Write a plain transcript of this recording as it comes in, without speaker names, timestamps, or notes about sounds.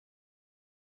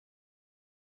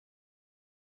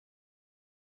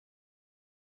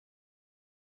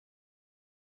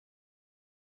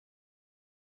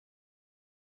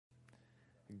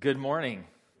Good morning.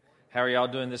 How are y'all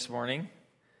doing this morning?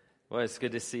 Well, it's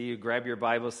good to see you. Grab your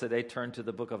Bibles today. Turn to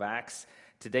the book of Acts.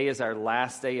 Today is our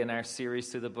last day in our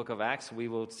series through the book of Acts. We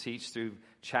will teach through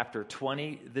chapter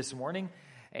 20 this morning.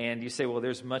 And you say, well,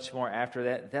 there's much more after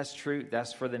that. That's true.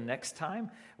 That's for the next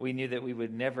time. We knew that we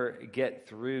would never get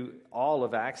through all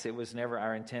of Acts. It was never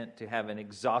our intent to have an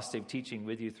exhaustive teaching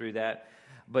with you through that.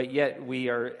 But yet we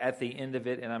are at the end of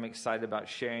it, and I'm excited about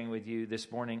sharing with you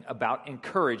this morning about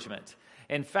encouragement.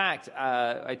 In fact,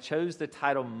 I chose the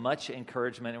title Much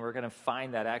Encouragement, and we're going to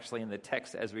find that actually in the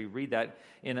text as we read that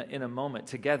in a moment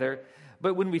together.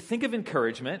 But when we think of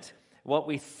encouragement, what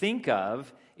we think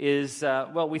of is,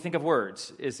 we think of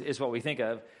words is what we think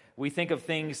of. We think of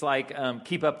things like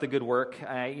keep up the good work,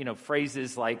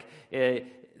 phrases like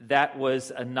that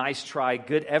was a nice try,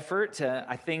 good effort.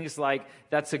 Things like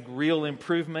that's a real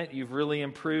improvement. You've really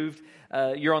improved.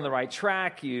 You're on the right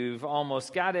track. You've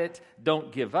almost got it.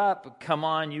 Don't give up. Come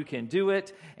on, you can do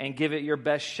it, and give it your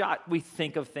best shot. We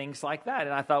think of things like that.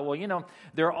 And I thought,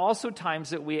 there are also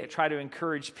times that we try to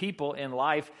encourage people in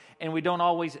life, and we don't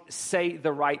always say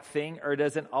the right thing, or it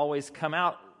doesn't always come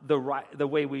out the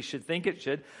way we should think it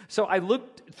should. So I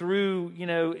looked through,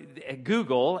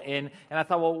 Google, and I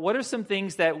thought, well, what are some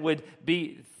things that would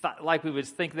be like we would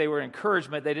think they were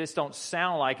encouragement? They just don't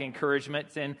sound like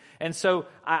encouragement. And so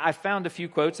I found a few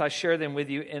quotes. I share them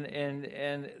with you,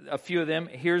 and a few of them.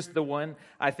 Here's the one.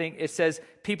 I think it says,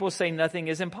 people say nothing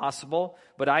is impossible,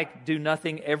 but I do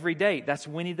nothing every day. That's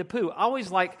Winnie the Pooh. I always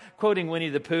like quoting Winnie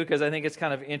the Pooh because I think it's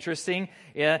kind of interesting.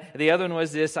 Yeah. The other one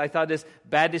was this. I thought this: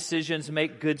 bad decisions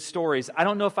make good stories. I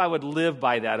don't know if I would live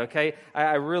by that, okay?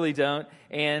 I really don't.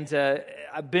 And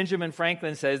Benjamin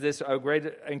Franklin says this, a great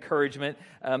encouragement.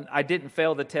 I didn't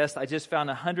fail the test. I just found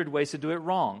 100 ways to do it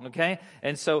wrong, okay?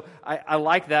 And so I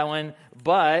like that one.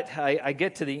 But I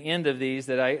get to the end of these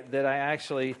that I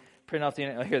actually print off the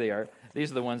end. Oh, here they are.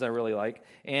 These are the ones I really like.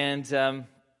 And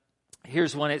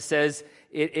here's one. It says,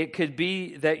 it could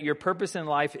be that your purpose in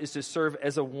life is to serve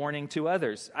as a warning to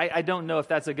others. I don't know if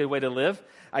that's a good way to live.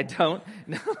 I don't.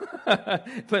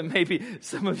 But maybe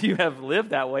some of you have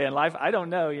lived that way in life. I don't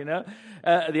know,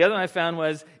 The other one I found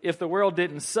was, if the world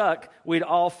didn't suck, we'd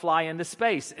all fly into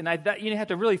space. And you have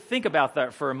to really think about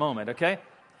that for a moment, okay?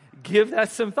 Give that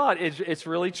some thought. It's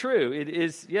really true. It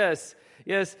is, yes.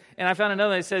 And I found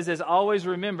another that says, always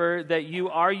remember that you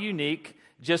are unique,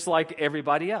 just like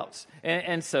everybody else.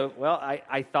 And so,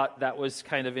 I thought that was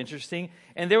kind of interesting.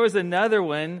 And there was another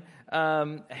one,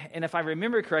 and if I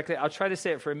remember correctly, I'll try to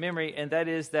say it from memory, and that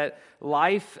is that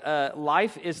life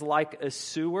is like a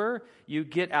sewer. You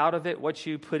get out of it what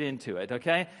you put into it,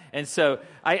 okay? And so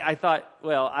I thought,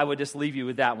 I would just leave you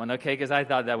with that one, okay? Because I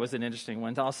thought that was an interesting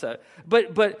one also.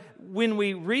 But when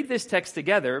we read this text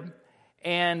together,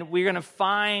 and we're going to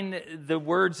find the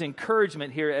words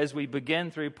encouragement here as we begin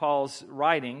through Paul's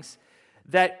writings.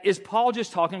 That is Paul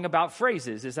just talking about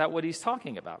phrases? Is that what he's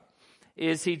talking about?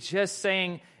 Is he just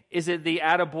saying, is it the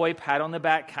attaboy pat on the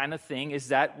back kind of thing? Is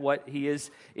that what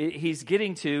he's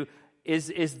getting to?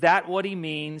 Is that what he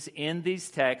means in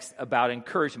these texts about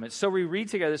encouragement? So we read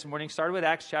together this morning, started with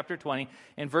Acts chapter 20,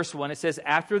 in verse 1. It says,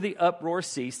 after the uproar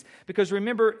ceased. Because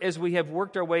remember, as we have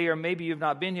worked our way, or maybe you've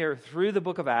not been here, through the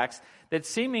book of Acts, that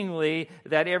seemingly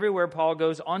that everywhere Paul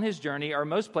goes on his journey, or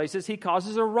most places, he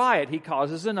causes a riot. He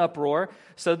causes an uproar.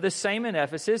 So the same in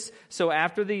Ephesus. So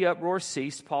after the uproar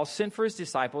ceased, Paul sent for his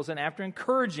disciples, and after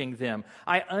encouraging them,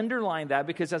 I underline that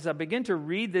because as I begin to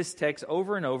read this text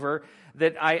over and over,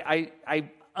 that I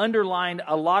underlined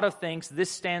a lot of things.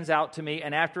 This stands out to me.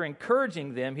 And after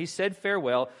encouraging them, he said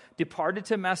farewell, departed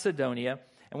to Macedonia.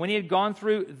 And when he had gone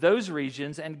through those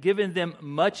regions and given them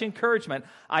much encouragement,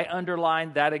 I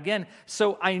underlined that again.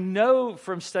 So I know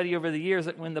from study over the years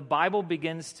that when the Bible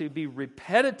begins to be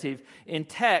repetitive in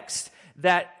text,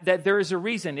 that there is a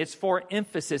reason. It's for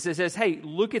emphasis. It says, hey,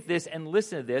 look at this and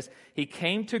listen to this. He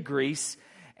came to Greece,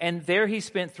 and there he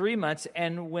spent 3 months,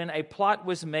 and when a plot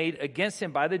was made against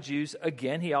him by the Jews,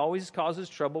 again, he always causes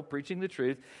trouble preaching the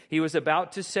truth. He was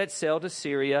about to set sail to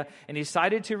Syria, and he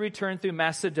decided to return through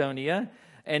Macedonia.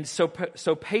 And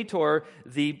Sopater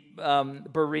the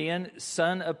Berean,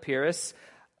 son of Pyrrhus,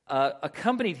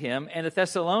 accompanied him, and the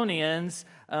Thessalonians,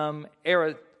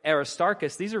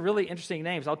 Aristarchus. These are really interesting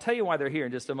names. I'll tell you why they're here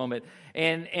in just a moment.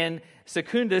 And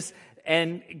Secundus,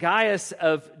 and Gaius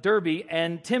of Derbe,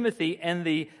 and Timothy, and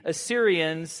the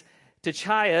Assyrians,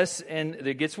 Tychicus, and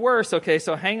it gets worse, okay,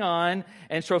 so hang on,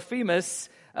 and Trophimus.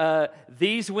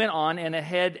 These went on, and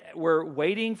ahead were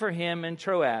waiting for him in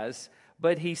Troas.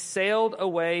 But he sailed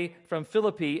away from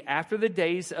Philippi after the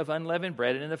days of unleavened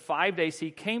bread, and in the 5 days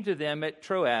he came to them at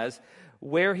Troas,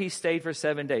 where he stayed for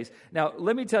 7 days. Now,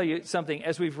 let me tell you something.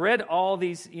 As we've read all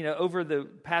these, over the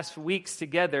past weeks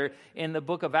together in the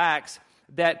book of Acts,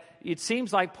 that it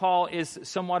seems like Paul is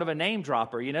somewhat of a name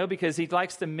dropper, because he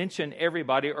likes to mention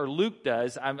everybody, or Luke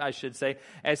does, I should say,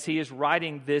 as he is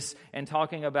writing this and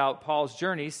talking about Paul's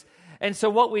journeys. And so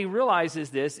what we realize is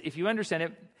this, if you understand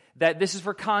it, that this is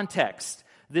for context.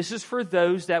 This is for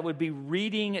those that would be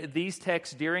reading these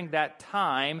texts during that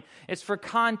time. It's for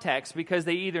context because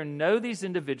they either know these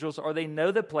individuals or they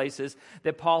know the places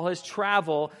that Paul has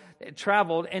traveled.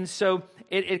 And so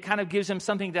it kind of gives them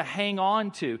something to hang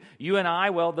on to. You and I,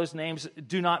 well, those names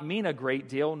do not mean a great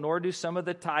deal, nor do some of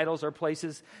the titles or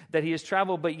places that he has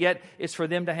traveled, but yet it's for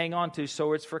them to hang on to.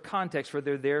 So it's for context, for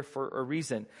they're there for a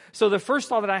reason. So the first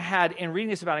thought that I had in reading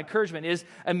this about encouragement is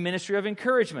a ministry of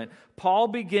encouragement. Paul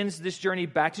begins this journey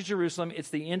back to Jerusalem. It's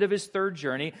the end of his third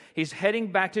journey. He's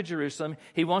heading back to Jerusalem.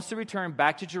 He wants to return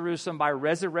back to Jerusalem by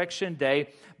Resurrection Day,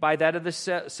 by that of the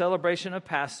celebration of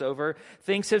Passover.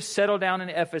 Things have settled down in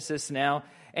Ephesus now,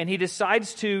 and he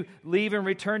decides to leave and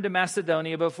return to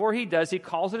Macedonia. Before he does, he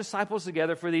calls the disciples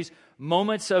together for these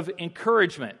moments of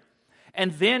encouragement.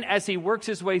 And then as he works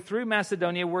his way through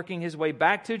Macedonia, working his way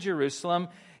back to Jerusalem,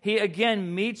 he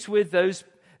again meets with those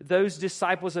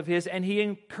disciples of his, and he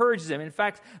encourages them. In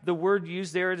fact, the word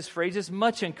used there, this phrase, is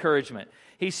much encouragement.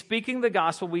 He's speaking the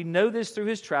gospel. We know this through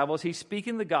his travels. He's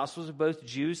speaking the gospels of both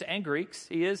Jews and Greeks.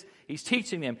 He's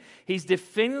teaching them. He's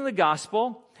defending the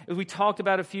gospel. We talked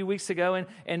about a few weeks ago,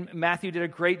 and Matthew did a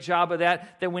great job of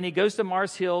that when he goes to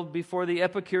Mars Hill before the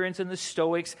Epicureans and the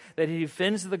Stoics, that he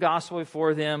defends the gospel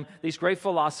before them, these great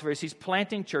philosophers. He's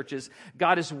planting churches.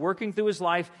 God is working through his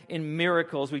life in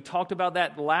miracles. We talked about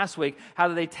that last week, how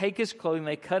they take his clothing,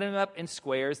 they cut him up in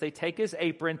squares, they take his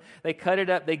apron, they cut it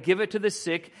up, they give it to the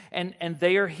sick, and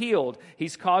they are healed.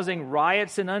 He's causing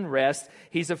riots and unrest.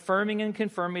 He's affirming and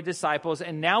confirming disciples,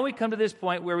 and now we come to this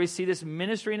point where we see this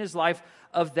ministry in his life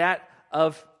of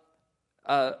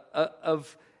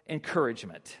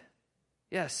encouragement.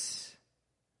 Yes.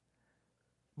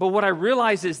 But what I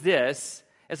realize is this,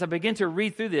 as I begin to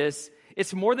read through this,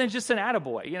 it's more than just an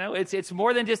attaboy. It's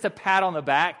more than just a pat on the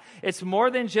back. It's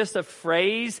more than just a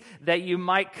phrase that you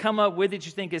might come up with that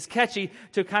you think is catchy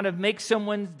to kind of make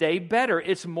someone's day better.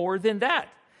 It's more than that.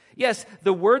 Yes,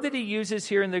 the word that he uses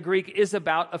here in the Greek is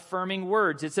about affirming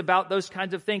words. It's about those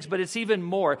kinds of things, but it's even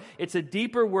more. It's a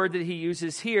deeper word that he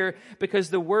uses here because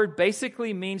the word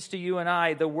basically means to you and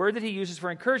I, the word that he uses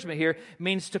for encouragement here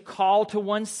means to call to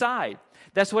one side.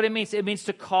 That's what it means. It means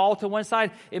to call to one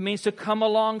side. It means to come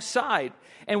alongside.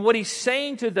 And what he's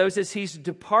saying to those is he's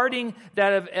departing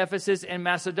that of Ephesus and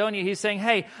Macedonia. He's saying,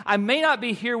 hey, I may not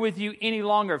be here with you any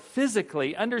longer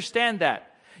physically. Understand that.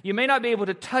 You may not be able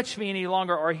to touch me any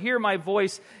longer or hear my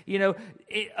voice,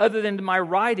 other than my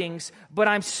writings, but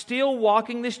I'm still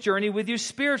walking this journey with you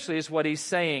spiritually, is what he's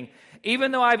saying.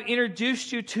 Even though I've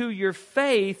introduced you to your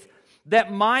faith,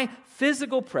 that my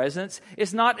physical presence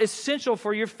is not essential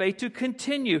for your faith to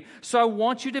continue. So I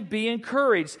want you to be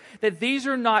encouraged that these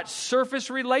are not surface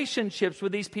relationships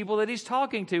with these people that he's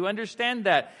talking to. Understand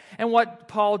that. And what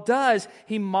Paul does,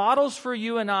 he models for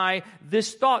you and I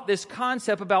this thought, this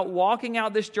concept about walking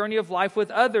out this journey of life with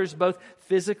others, both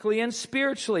physically and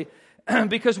spiritually.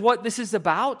 Because what this is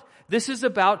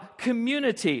about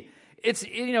community. It's,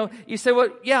 you say, well,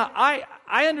 yeah,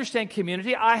 I understand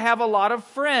community. I have a lot of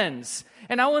friends.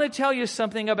 And I want to tell you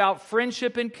something about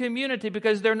friendship and community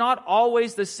because they're not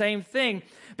always the same thing.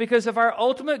 Because if our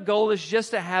ultimate goal is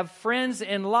just to have friends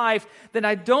in life, then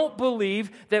I don't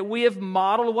believe that we have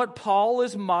modeled what Paul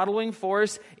is modeling for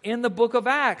us in the book of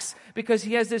Acts. Because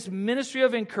he has this ministry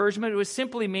of encouragement, which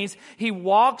simply means he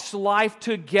walks life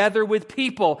together with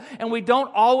people. And we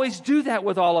don't always do that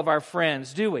with all of our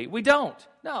friends, do we? We don't.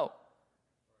 No.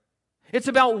 It's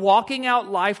about walking out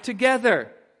life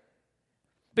together.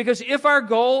 Because if our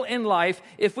goal in life,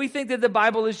 if we think that the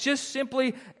Bible is just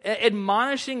simply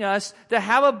admonishing us to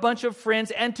have a bunch of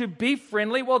friends and to be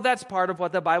friendly, well, that's part of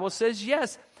what the Bible says,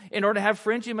 yes. In order to have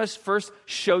friends, you must first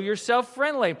show yourself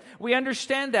friendly. We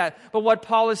understand that. But what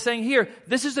Paul is saying here,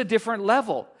 this is a different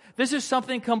level. This is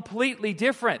something completely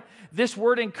different. This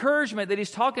word encouragement that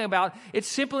he's talking about, it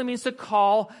simply means to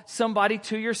call somebody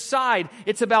to your side.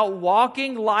 It's about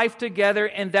walking life together,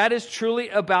 and that is truly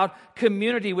about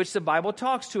community, which the Bible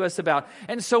talks to us about.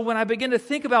 And so when I begin to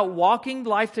think about walking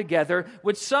life together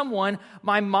with someone,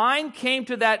 my mind came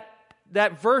to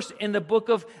that verse in the book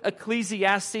of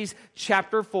Ecclesiastes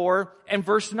chapter 4 and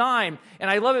verse 9. And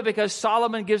I love it because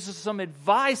Solomon gives us some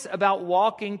advice about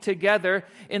walking together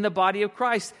in the body of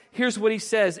Christ. Here's what he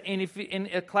says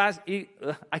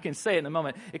I can say it in a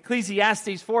moment.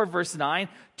 Ecclesiastes 4 verse 9,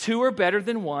 2 are better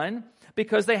than one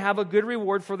because they have a good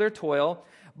reward for their toil.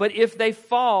 But if they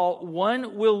fall,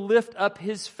 one will lift up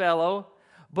his fellow.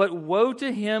 But woe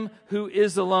to him who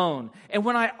is alone. And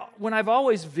when I've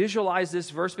always visualized this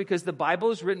verse, because the Bible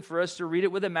is written for us to read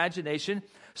it with imagination,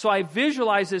 so I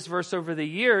visualize this verse over the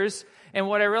years, and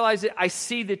what I realize is I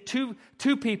see the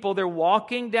two people, they're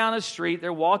walking down a street,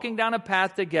 they're walking down a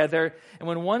path together, and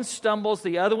when one stumbles,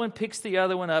 the other one picks the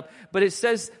other one up. But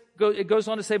it goes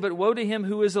on to say, but woe to him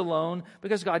who is alone,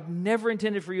 because God never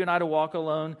intended for you and I to walk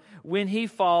alone, when he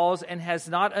falls and has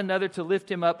not another to lift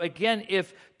him up. Again,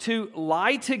 if two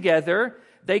lie together,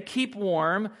 they keep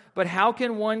warm, but how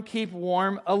can one keep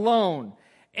warm alone?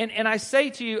 And I say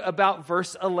to you about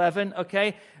verse 11,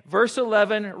 okay? Verse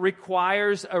 11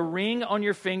 requires a ring on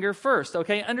your finger first,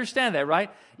 okay? Understand that, right?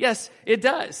 Yes, it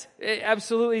does. It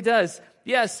absolutely does.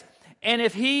 Yes. And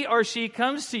if he or she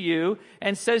comes to you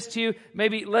and says to you,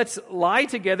 maybe let's lie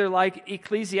together like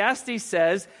Ecclesiastes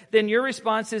says, then your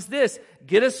response is this: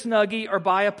 get a Snuggie or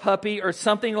buy a puppy or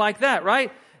something like that,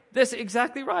 right? That's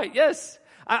exactly right. Yes.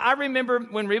 I remember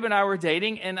when Reba and I were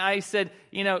dating, and I said,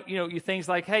 you things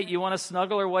like, hey, you want to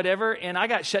snuggle or whatever? And I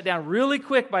got shut down really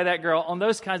quick by that girl on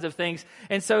those kinds of things.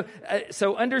 And so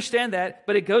understand that.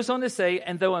 But it goes on to say,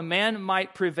 and though a man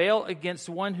might prevail against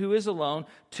one who is alone,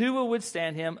 two will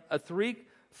withstand him. A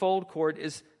threefold cord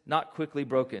is not quickly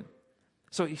broken.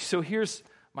 So here's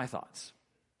my thoughts.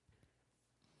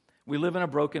 We live in a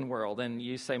broken world, and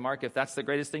you say, Mark, if that's the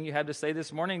greatest thing you had to say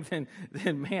this morning,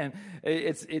 then man,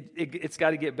 it's got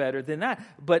to get better than that.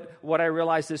 But what I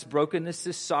realize, this brokenness,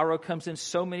 this sorrow comes in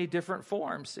so many different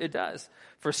forms. It does.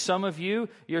 For some of you,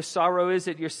 your sorrow is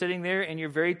that you're sitting there and you're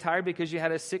very tired because you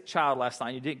had a sick child last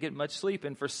night. You didn't get much sleep.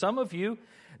 And for some of you,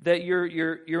 that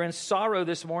you're in sorrow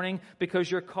this morning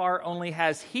because your car only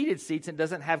has heated seats and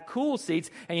doesn't have cool seats,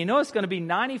 and you know it's going to be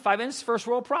 95, and it's a first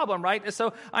world problem, right?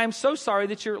 So I am so sorry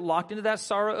that you're locked into that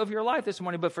sorrow of your life this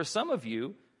morning. But for some of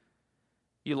you,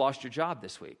 you lost your job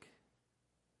this week,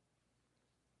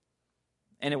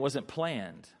 and it wasn't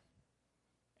planned,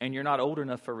 and you're not old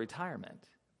enough for retirement.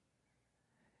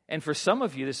 And for some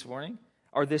of you this morning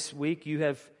or this week, you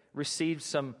have received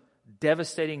some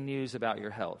devastating news about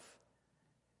your health.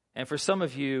 And for some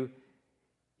of you,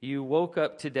 you woke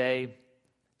up today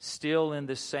still in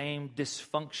the same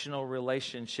dysfunctional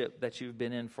relationship that you've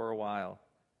been in for a while.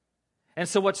 And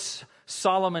so what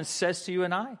Solomon says to you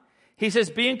and I, he says,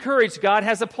 be encouraged. God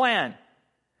has a plan.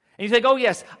 And you think, oh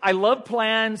yes, I love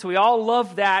plans. We all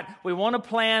love that. We want a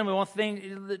plan. We want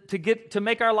things to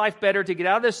make our life better, to get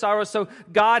out of this sorrow. So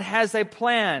God has a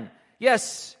plan.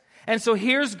 Yes. And so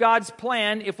here's God's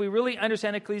plan. If we really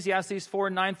understand Ecclesiastes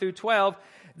 4:9-12,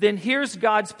 then here's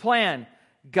God's plan.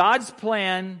 God's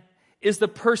plan is the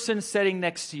person sitting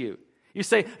next to you. You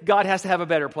say, God has to have a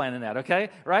better plan than that,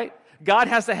 okay? Right? God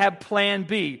has to have plan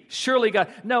B. Surely God.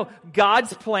 No,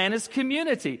 God's plan is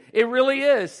community. It really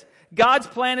is. God's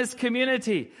plan is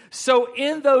community. So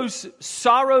in those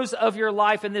sorrows of your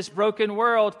life in this broken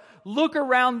world, look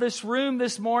around this room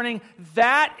this morning.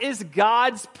 That is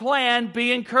God's plan.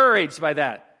 Be encouraged by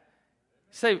that.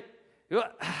 Say,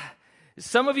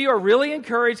 some of you are really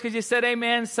encouraged because you said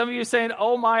amen. Some of you are saying,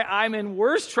 oh my, I'm in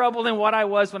worse trouble than what I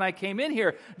was when I came in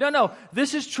here. No,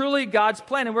 this is truly God's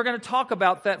plan. And we're going to talk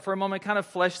about that for a moment, kind of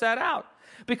flesh that out.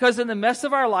 Because in the mess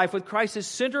of our life, with Christ as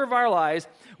center of our lives,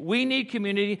 we need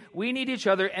community, we need each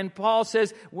other. And Paul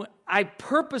says,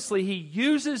 he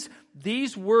uses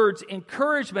these words,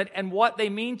 encouragement, and what they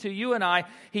mean to you and I.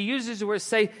 He uses the words,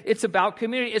 say, it's about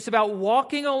community. It's about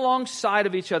walking alongside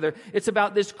of each other. It's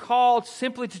about this call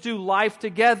simply to do life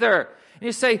together. And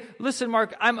you say, listen,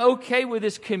 Mark, I'm okay with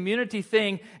this community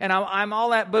thing, and I'm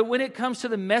all that. But when it comes to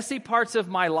the messy parts of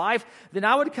my life, then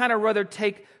I would kind of rather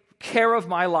take care of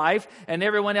my life and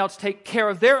everyone else take care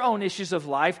of their own issues of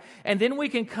life, and then we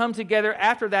can come together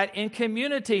after that in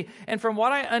community. And from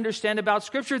what I understand about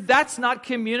Scripture, that's not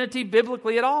community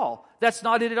biblically at all. That's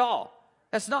not it at all.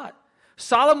 That's not.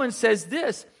 Solomon says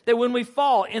this, that when we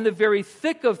fall in the very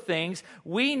thick of things,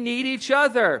 we need each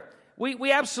other.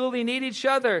 We absolutely need each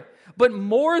other. But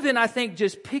more than, I think,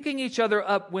 just picking each other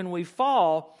up when we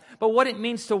fall, but what it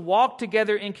means to walk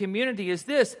together in community is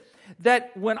this,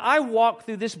 that when I walk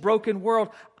through this broken world,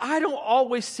 I don't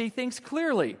always see things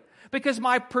clearly, because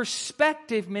my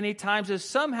perspective many times is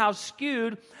somehow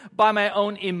skewed by my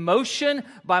own emotion,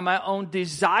 by my own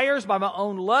desires, by my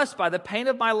own lust, by the pain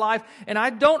of my life, and I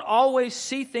don't always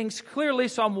see things clearly,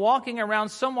 so I'm walking around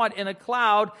somewhat in a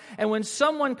cloud, and when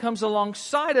someone comes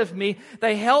alongside of me,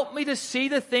 they help me to see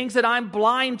the things that I'm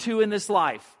blind to in this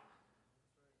life.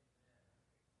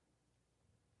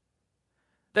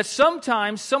 That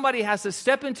sometimes somebody has to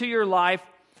step into your life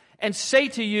and say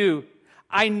to you,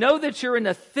 I know that you're in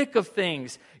the thick of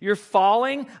things. You're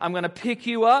falling. I'm going to pick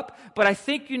you up. But I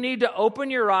think you need to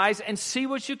open your eyes and see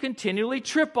what you continually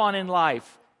trip on in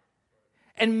life.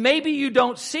 And maybe you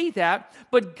don't see that,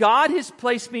 but God has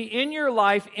placed me in your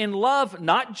life in love,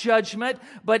 not judgment,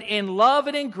 but in love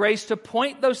and in grace to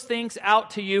point those things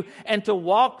out to you and to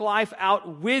walk life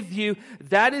out with you.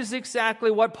 That is exactly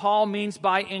what Paul means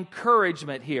by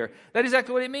encouragement here. That is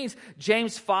exactly what it means.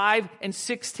 James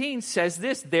 5:16 says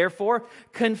this, therefore,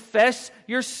 confess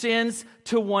your sins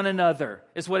to one another,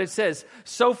 is what it says.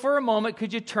 So for a moment,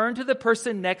 could you turn to the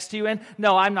person next to you and,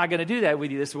 no, I'm not going to do that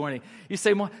with you this morning. You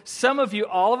say, well, some of you,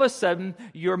 all of a sudden,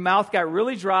 your mouth got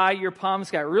really dry, your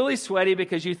palms got really sweaty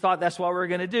because you thought that's what we were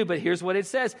going to do. But here's what it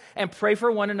says, and pray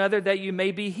for one another that you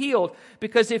may be healed.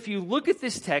 Because if you look at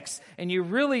this text and you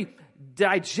really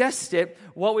digest it,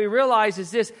 what we realize is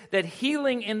this, that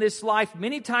healing in this life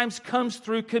many times comes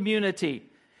through community.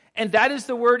 And that is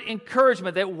the word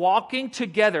encouragement, that walking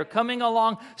together, coming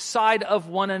alongside of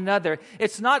one another.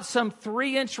 It's not some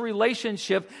 3-inch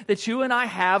relationship that you and I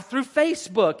have through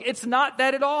Facebook. It's not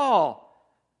that at all.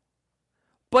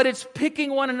 But it's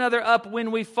picking one another up when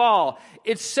we fall.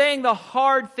 It's saying the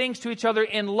hard things to each other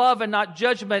in love and not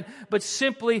judgment, but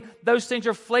simply those things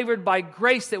are flavored by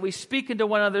grace that we speak into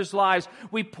one another's lives.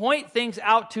 We point things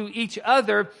out to each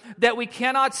other that we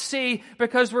cannot see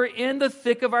because we're in the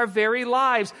thick of our very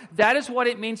lives. That is what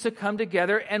it means to come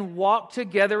together and walk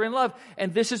together in love.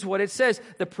 And this is what it says.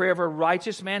 The prayer of a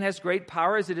righteous man has great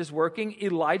power as it is working.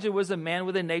 Elijah was a man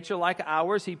with a nature like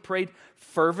ours. He prayed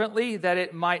fervently that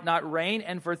it might not rain,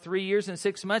 and for 3 years and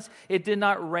 6 months it did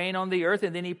not rain on the earth.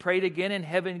 And then he prayed again, and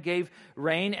heaven gave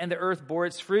rain, and the earth bore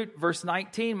its fruit. Verse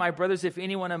 19, my brothers, if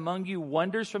anyone among you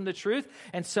wanders from the truth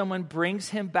and someone brings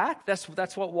him back, that's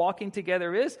what walking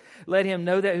together is. Let him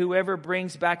know that whoever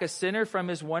brings back a sinner from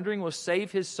his wandering will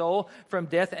save his soul from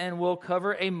death and will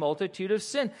cover a multitude of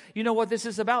sin. You know what this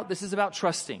is about? This is about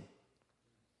trusting.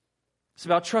 It's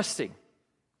about trusting.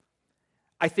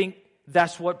 I think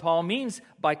that's what Paul means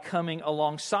by coming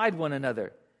alongside one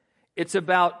another. It's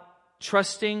about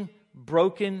trusting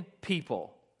broken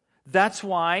people. That's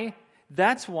why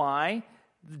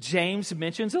James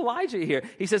mentions Elijah here.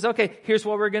 He says, okay, here's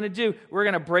what we're going to do. We're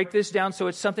going to break this down so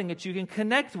it's something that you can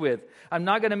connect with. I'm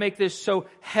not going to make this so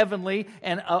heavenly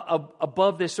and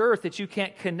above this earth that you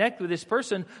can't connect with this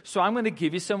person. So I'm going to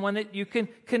give you someone that you can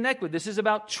connect with. This is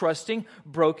about trusting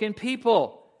broken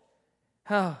people.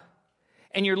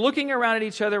 And you're looking around at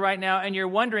each other right now and you're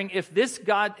wondering if this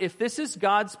is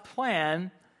God's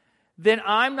plan, then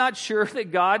I'm not sure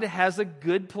that God has a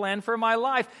good plan for my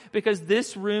life, because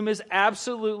this room is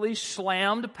absolutely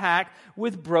slammed packed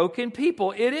with broken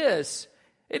people. It is.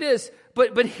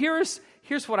 But here's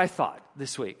what I thought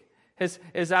this week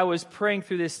as I was praying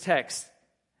through this text.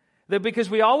 That because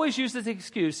we always use this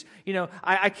excuse,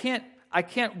 I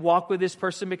can't walk with this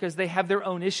person because they have their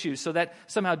own issues, so that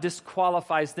somehow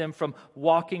disqualifies them from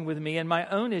walking with me and my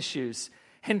own issues.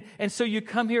 And so you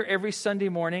come here every Sunday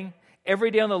morning,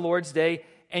 every day on the Lord's Day,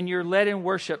 and you're led in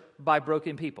worship by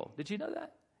broken people. Did you know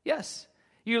that? Yes.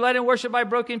 You're led in worship by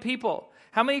broken people.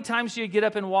 How many times do you get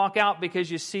up and walk out because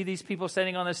you see these people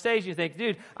standing on the stage and you think,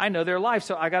 dude, I know their life,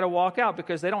 so I got to walk out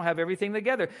because they don't have everything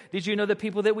together. Did you know the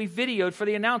people that we videoed for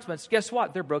the announcements? Guess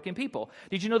what? They're broken people.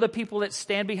 Did you know the people that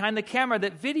stand behind the camera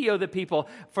that video the people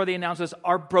for the announcements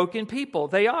are broken people?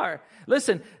 They are.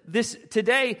 Listen,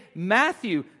 today,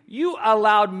 Matthew, you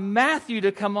allowed Matthew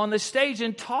to come on the stage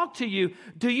and talk to you.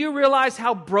 Do you realize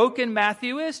how broken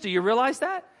Matthew is? Do you realize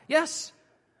that? Yes.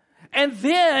 And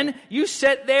then you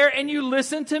sit there and you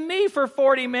listen to me for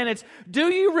 40 minutes.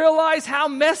 Do you realize how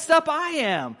messed up I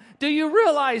am? Do you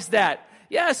realize that?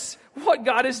 Yes, what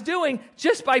God is doing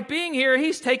just by being here,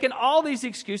 He's taken all these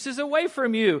excuses away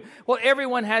from you. Well,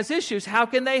 everyone has issues. How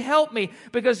can they help me?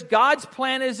 Because God's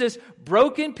plan is this: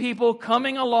 broken people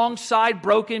coming alongside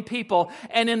broken people.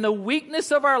 And in the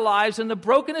weakness of our lives, in the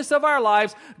brokenness of our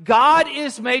lives, God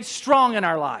is made strong in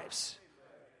our lives.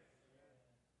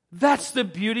 That's the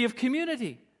beauty of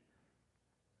community.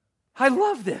 I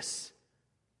love this.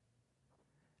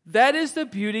 That is the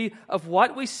beauty of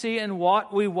what we see and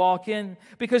what we walk in.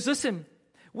 Because listen,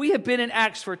 we have been in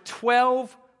Acts for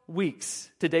 12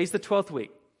 weeks. Today's the 12th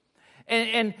week.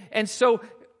 And so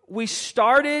we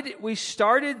started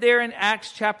there in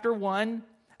Acts chapter 1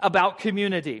 about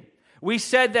community. We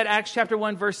said that Acts chapter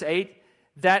 1 verse 8,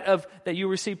 that you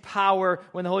receive power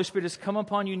when the Holy Spirit has come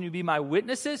upon you and you be my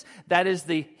witnesses. That is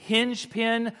the hinge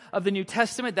pin of the New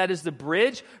Testament. That is the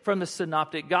bridge from the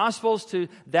Synoptic Gospels to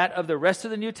that of the rest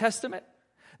of the New Testament.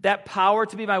 That power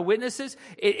to be my witnesses,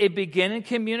 it began in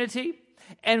community.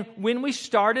 And when we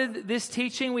started this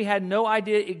teaching, we had no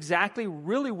idea exactly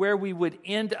really where we would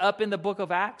end up in the book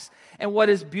of Acts. And what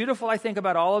is beautiful, I think,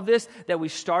 about all of this, that we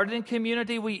started in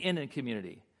community, we end in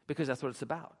community, because that's what it's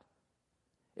about.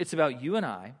 It's about you and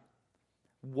I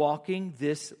walking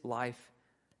this life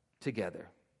together.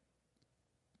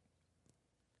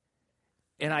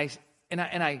 And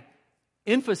I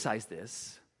emphasize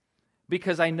this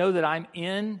because I know that I'm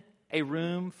in a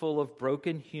room full of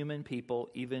broken human people,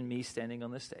 even me standing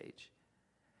on the stage.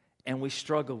 And we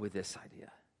struggle with this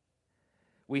idea.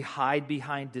 We hide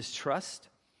behind distrust.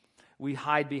 We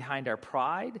hide behind our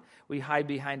pride. We hide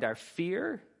behind our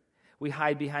fear. We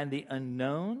hide behind the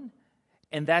unknown.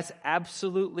 And that's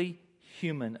absolutely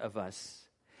human of us.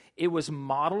 It was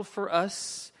modeled for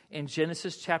us in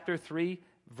Genesis chapter 3,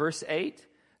 verse 8.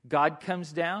 God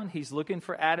comes down. He's looking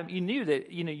for Adam. You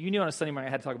knew on a Sunday morning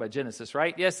I had to talk about Genesis,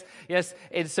 right? Yes.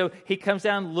 And so he comes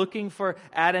down looking for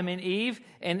Adam and Eve.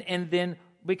 And then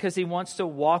because he wants to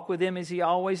walk with them as he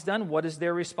always done, what is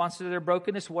their response to their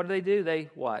brokenness? What do?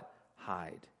 They what?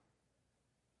 Hide.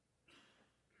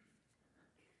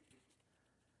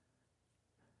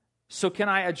 So can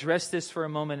I address this for a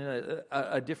moment in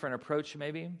a different approach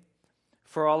maybe?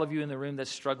 For all of you in the room that's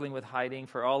struggling with hiding,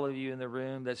 for all of you in the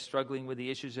room that's struggling with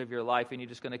the issues of your life and you're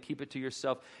just going to keep it to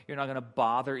yourself, you're not going to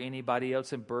bother anybody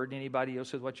else and burden anybody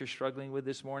else with what you're struggling with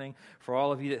this morning, for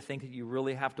all of you that think that you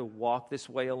really have to walk this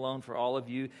way alone, for all of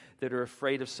you that are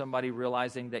afraid of somebody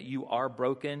realizing that you are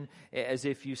broken, as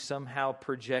if you somehow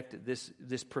project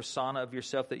this persona of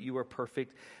yourself that you are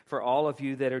perfect, for all of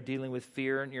you that are dealing with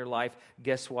fear in your life,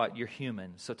 guess what? You're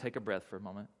human. So take a breath for a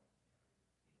moment.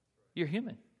 You're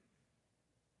human.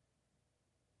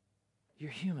 You're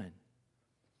human.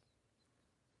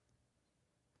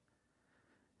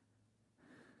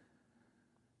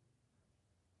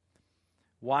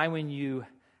 Why, when you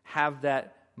have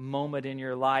that moment in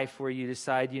your life where you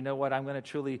decide, you know what, I'm going to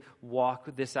truly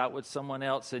walk this out with someone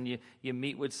else, and you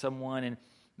meet with someone, and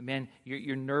man,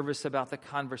 you're nervous about the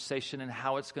conversation and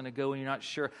how it's going to go, and you're not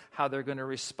sure how they're going to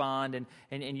respond, and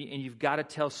you've got to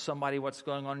tell somebody what's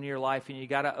going on in your life, and you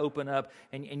got to open up,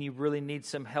 and you really need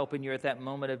some help, and you're at that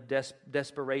moment of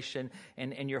desperation,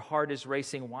 and your heart is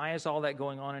racing. Why is all that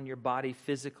going on in your body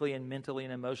physically and mentally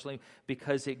and emotionally?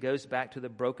 Because it goes back to the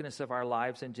brokenness of our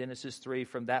lives in Genesis 3.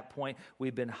 From that point,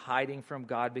 we've been hiding from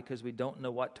God because we don't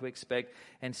know what to expect.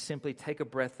 And simply take a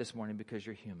breath this morning because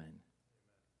you're human.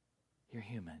 You're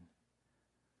human.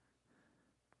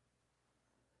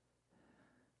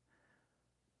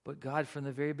 But God, from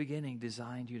the very beginning,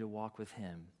 designed you to walk with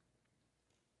Him.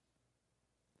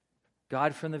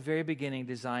 God, from the very beginning,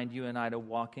 designed you and I to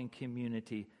walk in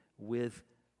community with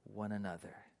one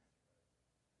another.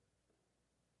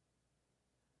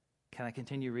 Can I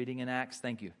continue reading in Acts?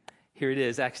 Thank you. Here it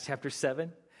is, Acts chapter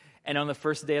 7. And on the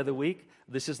first day of the week,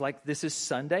 this is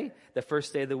Sunday, the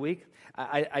first day of the week.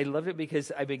 I love it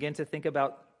because I began to think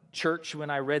about church when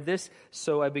I read this.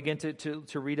 So I began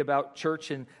to read about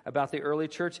church and about the early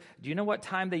church. Do you know what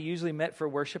time they usually met for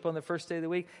worship on the first day of the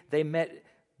week? They met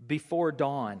before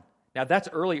dawn. Now, that's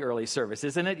early service,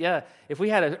 isn't it? Yeah. If we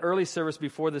had an early service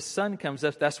before the sun comes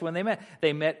up, that's when they met.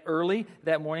 They met early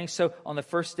that morning. So on the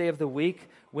first day of the week,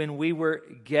 when we were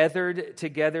gathered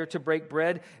together to break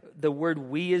bread, the word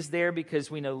 "we" is there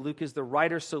because we know Luke is the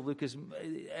writer, so Luke is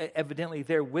evidently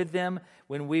there with them.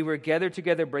 When we were gathered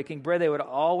together breaking bread, they would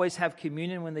always have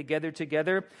communion when they gathered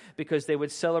together because they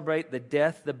would celebrate the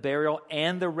death, the burial,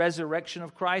 and the resurrection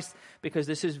of Christ, because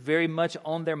this is very much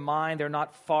on their mind. They're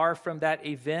not far from that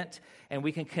event, and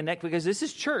we can connect because this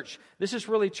is church. This is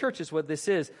really church is what this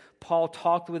is. Paul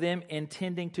talked with them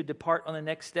intending to depart on the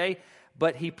next day,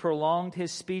 but he prolonged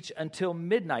his speech until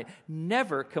midnight.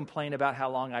 Never complain about how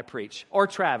long I preach. Or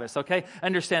Travis, okay?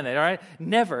 Understand that, all right?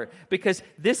 Never. Because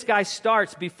this guy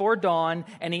starts before dawn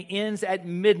and he ends at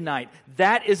midnight.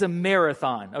 That is a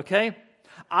marathon, okay?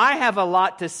 I have a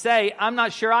lot to say. I'm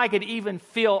not sure I could even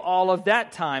fill all of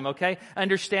that time, okay?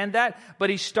 Understand that? But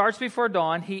he starts before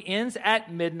dawn. He ends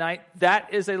at midnight.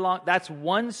 That's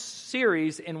one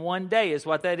series in one day is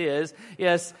what that is.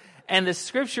 Yes. And the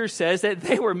scripture says that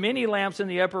there were many lamps in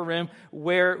the upper room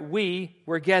where we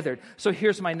were gathered. So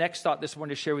here's my next thought this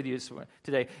morning to share with you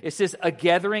today. It says a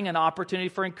gathering, an opportunity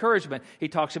for encouragement. He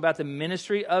talks about the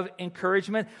ministry of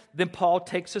encouragement. Then Paul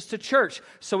takes us to church.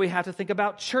 So we have to think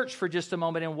about church for just a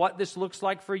moment and what this looks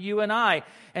like for you and I.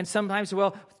 And sometimes,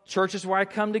 church is where I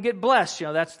come to get blessed.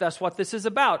 That's what this is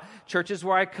about. Church is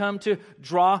where I come to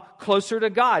draw closer to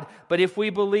God. But if we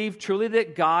believe truly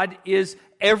that God is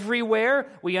everywhere,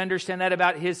 we understand that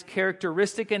about His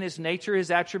characteristic and His nature,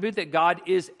 His attribute, that God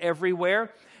is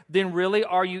everywhere, then really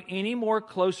are you any more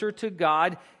closer to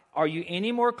God Are you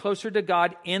any more closer to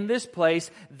God in this place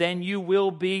than you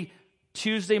will be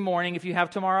Tuesday morning, if you have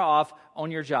tomorrow off,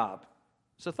 on your job?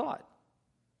 It's a thought.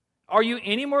 Are you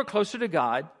any more closer to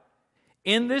God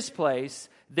in this place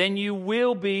than you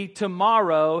will be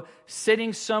tomorrow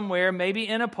sitting somewhere, maybe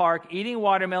in a park, eating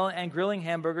watermelon and grilling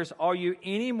hamburgers? Are you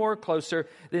any more closer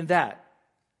than that?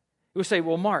 You say,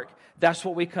 well, Mark, that's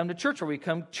what we come to church for. We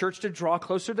come to church to draw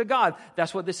closer to God.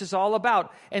 That's what this is all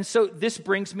about. And so this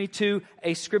brings me to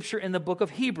a scripture in the book of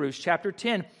Hebrews, chapter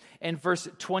 10 and verse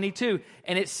 22.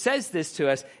 And it says this to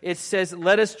us. It says,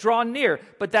 let us draw near.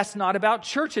 But that's not about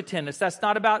church attendance. That's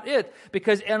not about it.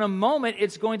 Because in a moment,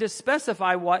 it's going to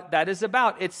specify what that is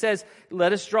about. It says,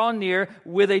 let us draw near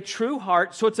with a true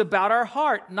heart. So it's about our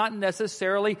heart, not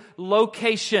necessarily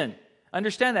location.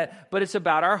 Understand that. But it's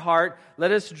about our heart.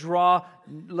 Let us draw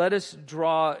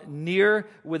near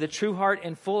with a true heart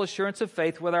and full assurance of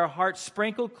faith, with our hearts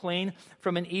sprinkled clean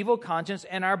from an evil conscience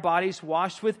and our bodies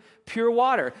washed with pure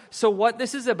water. So what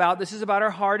this is about our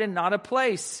heart and not a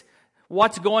place.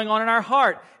 What's going on in our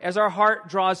heart? As our heart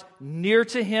draws near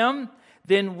to Him,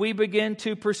 then we begin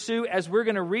to pursue, as we're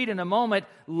going to read in a moment,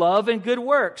 love and good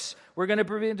works. We're going to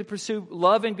begin to pursue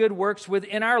love and good works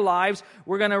within our lives.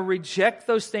 We're going to reject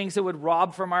those things that would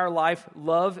rob from our life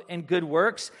love and good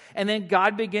works. And then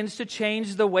God begins to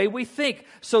change the way we think.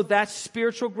 So that's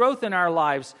spiritual growth in our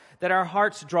lives, that our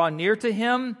hearts draw near to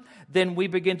Him. Then we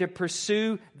begin to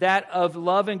pursue that of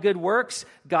love and good works.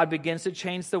 God begins to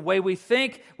change the way we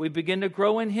think. We begin to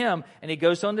grow in Him. And He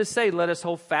goes on to say, let us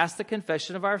hold fast the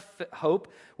confession of our hope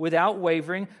without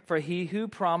wavering, for He who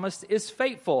promised is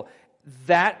faithful.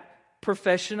 That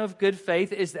profession of good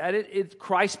faith is that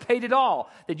Christ paid it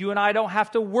all. That you and I don't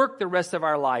have to work the rest of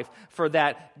our life for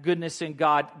that goodness in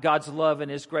God's love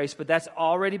and His grace. But that's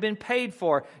already been paid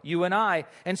for, you and I.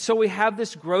 And so we have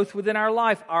this growth within our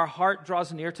life. Our heart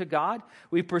draws near to God.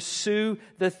 We pursue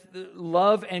the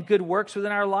love and good works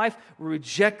within our life. We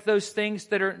reject those things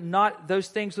that are not those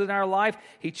things within our life.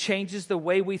 He changes the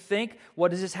way we think.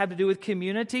 What does this have to do with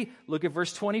community? Look at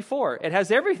verse 24. It has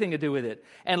everything to do with it.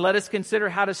 And let us consider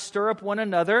how to stir up one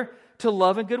another to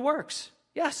love and good works.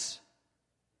 Yes.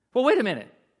 Well, wait a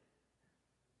minute.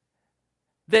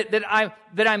 That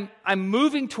I'm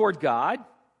moving toward God.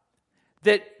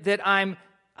 That I'm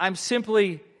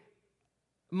simply,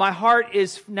 my heart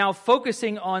is now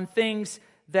focusing on things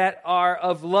that are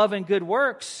of love and good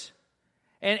works.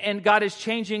 And God is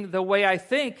changing the way I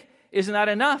think. Isn't that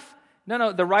enough?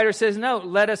 No, the writer says, no,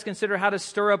 let us consider how to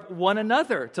stir up one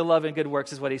another to love and good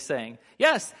works, is what he's saying.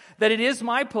 Yes, that it is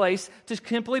my place to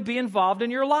simply be involved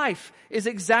in your life, is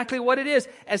exactly what it is.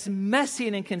 As messy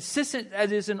and inconsistent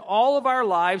as it is in all of our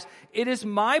lives, it is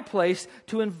my place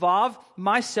to involve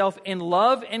myself in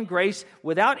love and grace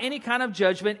without any kind of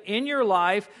judgment in your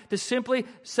life, to simply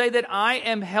say that I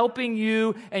am helping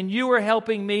you and you are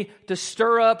helping me to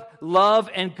stir up love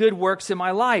and good works in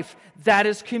my life. That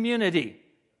is community.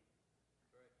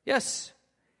 Yes.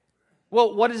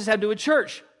 Well, what does this have to do with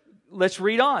church? Let's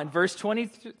read on. Verse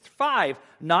 25,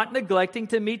 not neglecting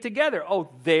to meet together. Oh,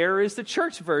 there is the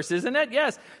church verse, isn't it?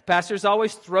 Yes. Pastors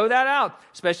always throw that out,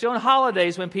 especially on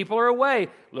holidays when people are away.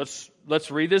 Let's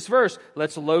read this verse.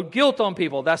 Let's load guilt on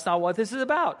people. That's not what this is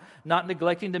about. Not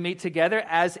neglecting to meet together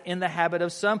as in the habit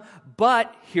of some.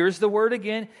 But, here's the word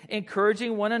again,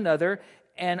 encouraging one another,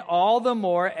 and all the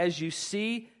more as you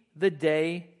see the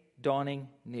day dawning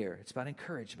near. It's about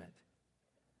encouragement.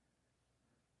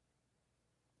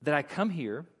 That I come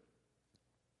here,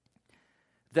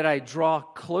 that I draw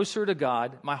closer to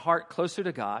God, my heart closer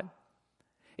to God.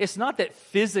 It's not that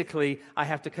physically I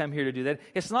have to come here to do that.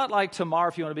 It's not like tomorrow,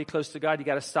 if you want to be close to God, you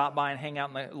got to stop by and hang out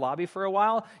in the lobby for a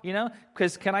while,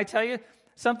 because can I tell you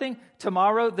something?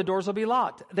 Tomorrow, the doors will be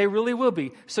locked. They really will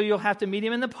be. So you'll have to meet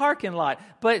Him in the parking lot.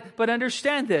 But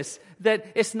understand this, that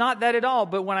it's not that at all.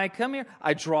 But when I come here,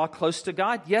 I draw close to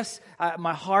God. Yes,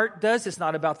 my heart does. It's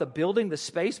not about the building, the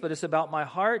space, but it's about my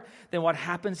heart. Then what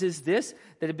happens is this,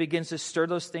 that it begins to stir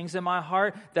those things in my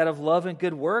heart, that of love and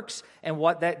good works. And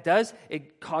what that does,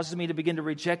 it causes me to begin to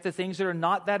reject the things that are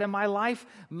not that in my life.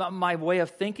 My way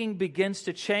of thinking begins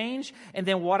to change. And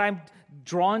then what I'm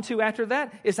drawn to after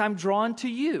that is I'm drawn to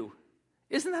you.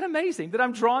 Isn't that amazing that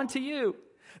I'm drawn to you?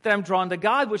 That I'm drawn to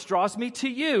God, which draws me to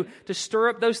you, to stir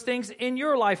up those things in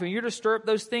your life, and you're to stir up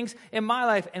those things in my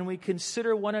life, and we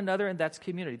consider one another, and that's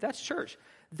community. That's church.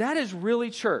 That is really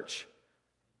church.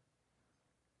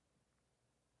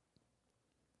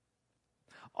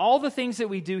 All the things that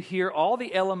we do here, all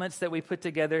the elements that we put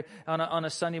together on a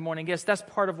Sunday morning, yes, that's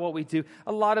part of what we do.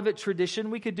 A lot of it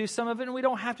tradition. We could do some of it, and we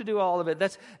don't have to do all of it.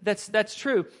 That's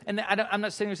true. And I'm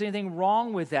not saying there's anything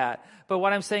wrong with that. But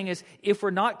what I'm saying is, if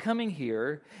we're not coming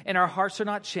here and our hearts are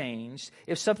not changed,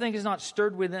 if something is not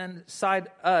stirred within inside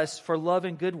us for love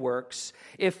and good works,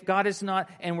 if God is not,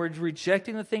 and we're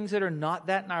rejecting the things that are not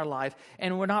that in our life,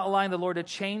 and we're not allowing the Lord to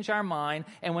change our mind,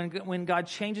 and when God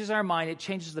changes our mind, it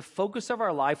changes the focus of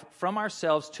our life from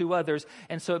ourselves to others,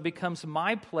 and so it becomes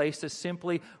my place to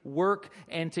simply work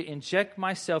and to inject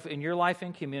myself in your life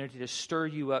and community to stir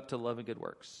you up to love and good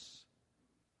works.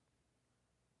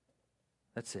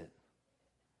 That's it.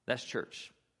 That's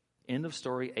church. End of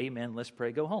story. Amen. Let's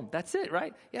pray. Go home. That's it,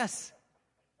 right? Yes.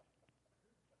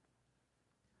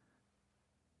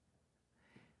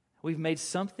 We've made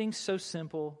something so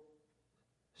simple,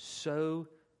 so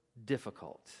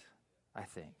difficult, I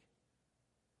think.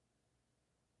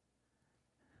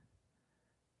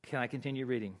 Can I continue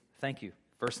reading? Thank you.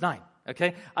 Verse 9.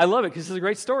 Okay? I love it because this is a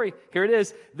great story. Here it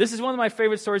is. This is one of my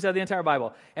favorite stories out of the entire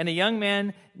Bible. And a young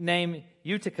man named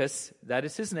Eutychus, that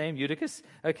is his name, Eutychus,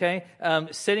 okay,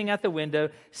 sitting at the window,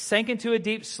 sank into a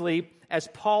deep sleep as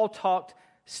Paul talked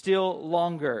still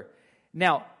longer.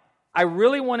 Now, I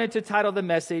really wanted to title the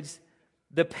message,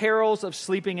 The Perils of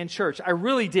Sleeping in Church. I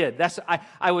really did.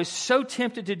 I was so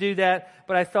tempted to do that,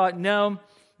 but I thought, no,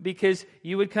 because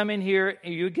you would come in here,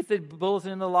 and you would get the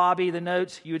bulletin in the lobby, the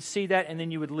notes, you would see that, and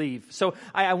then you would leave. So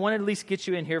I wanted to at least get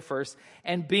you in here first.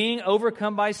 And being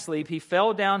overcome by sleep, he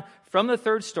fell down from the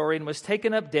third story and was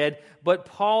taken up dead. But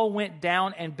Paul went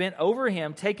down and bent over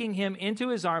him, taking him into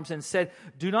his arms, and said,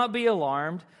 "Do not be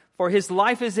alarmed, for his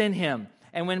life is in him."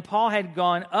 And when Paul had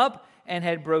gone up and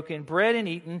had broken bread and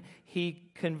eaten, he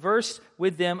conversed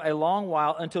with them a long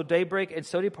while until daybreak, and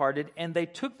so departed. And they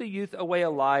took the youth away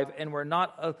alive and were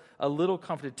not a little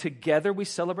comforted. Together we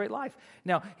celebrate life.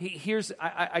 Now,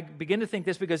 I begin to think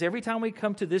this because every time we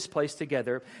come to this place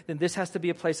together, then this has to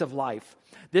be a place of life.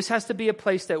 This has to be a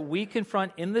place that we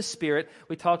confront in the Spirit.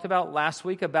 We talked about last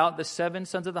week about the 7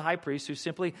 sons of the high priest who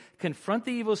simply confront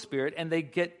the evil spirit and they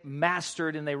get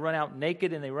mastered and they run out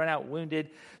naked and they run out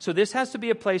wounded. So this has to be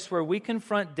a place where we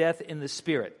confront death in the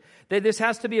Spirit. This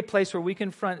has to be a place where we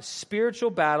confront spiritual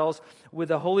battles with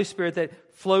the Holy Spirit that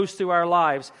flows through our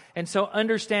lives. And so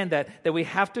understand that we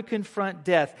have to confront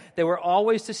death, that we're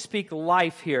always to speak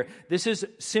life here. This is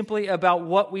simply about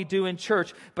what we do in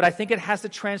church, but I think it has to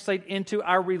translate into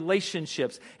our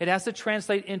relationships. It has to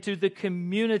translate into the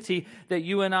community that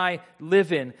you and I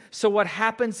live in. So what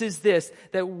happens is this,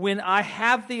 that when I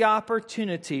have the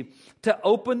opportunity to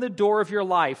open the door of your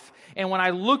life, and when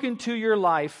I look into your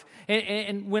life,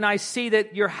 and when I see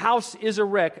that your house is a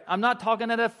wreck, I'm not talking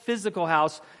about a physical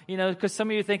house, because some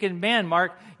of you are thinking, man,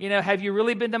 Mark, have you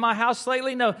really been to my house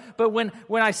lately? No, but when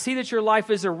I see that your life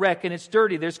is a wreck and it's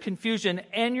dirty, there's confusion,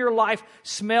 and your life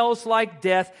smells like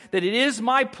death, that it is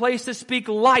my place to speak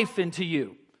life into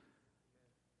you.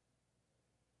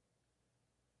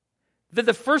 That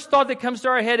the first thought that comes to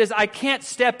our head is, I can't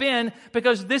step in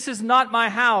because this is not my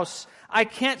house. I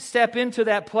can't step into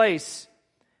that place.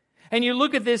 And you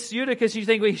look at this Eutychus, you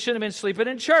think, well, he shouldn't have been sleeping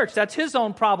in church. That's his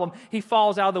own problem. He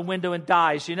falls out of the window and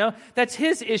dies, That's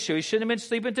his issue. He shouldn't have been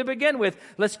sleeping to begin with.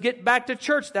 Let's get back to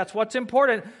church. That's what's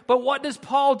important. But what does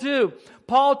Paul do?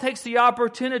 Paul takes the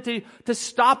opportunity to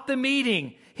stop the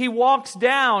meeting. He walks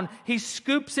down. He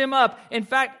scoops him up. In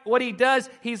fact, what he does,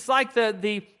 he's like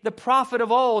the prophet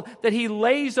of old, that he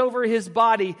lays over his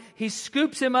body. He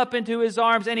scoops him up into his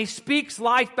arms and he speaks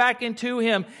life back into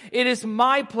him. It is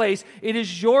my place. It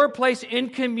is your place in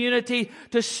community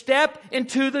to step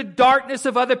into the darkness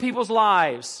of other people's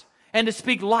lives and to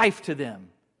speak life to them.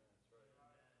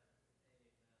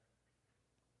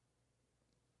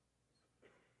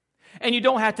 And you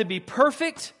don't have to be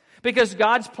perfect, because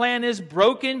God's plan is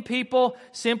broken people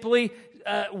simply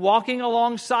walking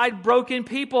alongside broken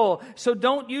people. So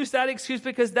don't use that excuse,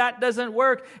 because that doesn't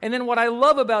work. And then what I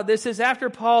love about this is after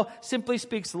Paul simply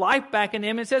speaks life back in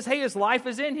him and says, hey, his life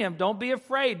is in him. Don't be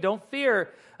afraid. Don't fear.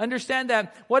 Understand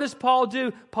that. What does Paul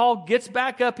do? Paul gets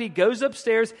back up. He goes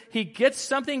upstairs. He gets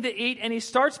something to eat and he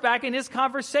starts back in his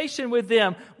conversation with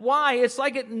them. Why? It's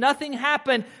like nothing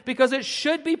happened, because it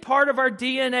should be part of our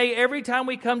DNA every time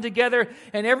we come together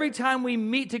and every time we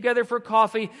meet together for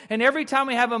coffee and every time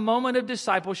we have a moment of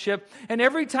discipleship and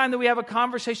every time that we have a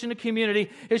conversation in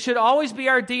community. It should always be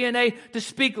our DNA to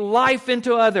speak life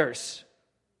into others.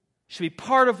 It should be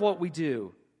part of what we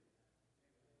do.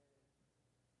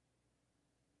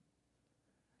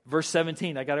 Verse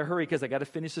 17, I got to hurry because I got to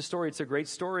finish the story. It's a great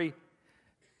story.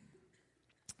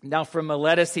 Now from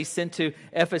Miletus he sent to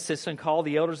Ephesus and called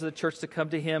the elders of the church to come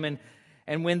to him.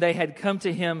 And when they had come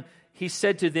to him, he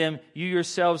said to them, you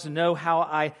yourselves know how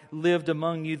I lived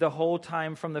among you the whole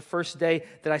time from the first day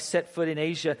that I set foot in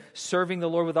Asia, serving the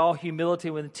Lord with all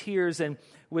humility, with tears and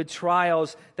with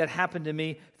trials that happened to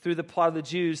me through the plot of the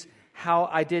Jews, how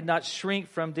I did not shrink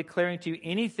from declaring to you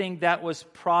anything that was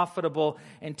profitable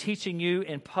and teaching you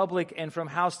in public and from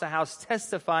house to house,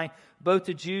 testifying both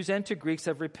to Jews and to Greeks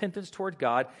of repentance toward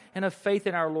God and of faith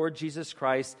in our Lord Jesus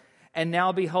Christ. And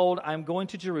now, behold, I'm going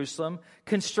to Jerusalem,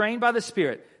 constrained by the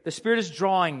Spirit. The Spirit is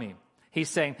drawing me. He's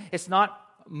saying, it's not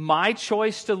my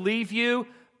choice to leave you,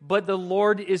 but the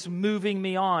Lord is moving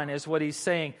me on, is what he's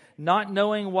saying. Not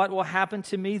knowing what will happen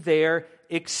to me there,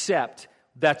 except,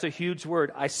 that's a huge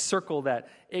word, I circle that,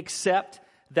 except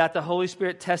that the Holy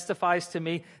Spirit testifies to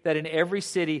me that in every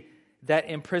city that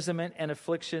imprisonment and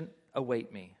affliction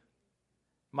await me.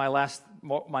 My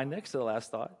next to the last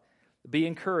thought, be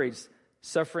encouraged.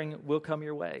 Suffering will come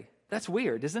your way. That's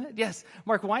weird, isn't it? Yes.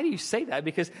 Mark, why do you say that?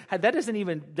 Because that doesn't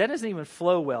even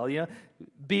flow well.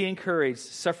 Be encouraged.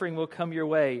 Suffering will come your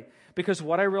way. Because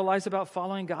what I realize about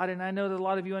following God, and I know that a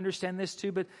lot of you understand this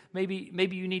too, but maybe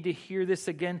you need to hear this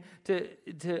again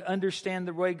to understand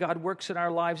the way God works in our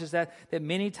lives, is that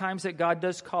many times that God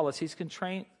does call us, He's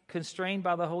constrained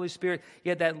by the Holy Spirit,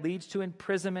 yet that leads to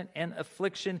imprisonment and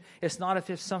affliction. It's not as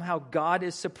if somehow God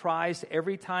is surprised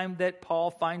every time that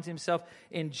Paul finds himself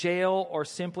in jail or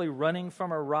simply running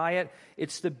from a riot.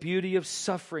 It's the beauty of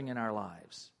suffering in our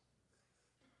lives.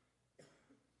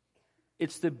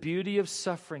 It's the beauty of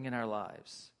suffering in our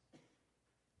lives.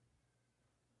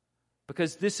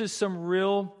 Because this is some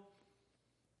real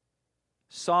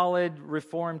solid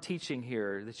Reformed teaching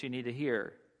here that you need to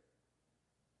hear.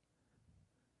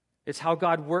 It's how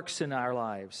God works in our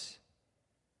lives.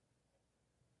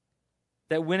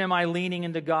 That when am I leaning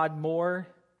into God more?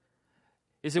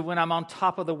 Is it when I'm on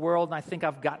top of the world and I think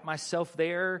I've got myself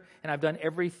there and I've done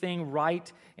everything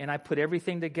right and I put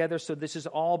everything together so this has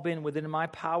all been within my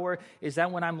power? Is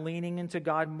that when I'm leaning into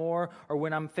God more, or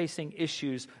when I'm facing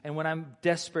issues and when I'm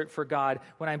desperate for God,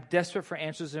 when I'm desperate for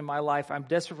answers in my life, I'm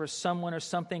desperate for someone or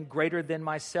something greater than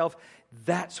myself?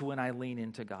 That's when I lean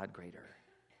into God greater.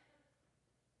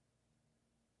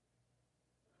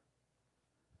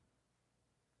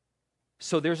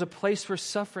 So there's a place for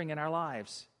suffering in our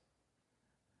lives.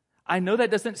 I know that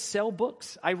doesn't sell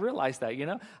books. I realize that,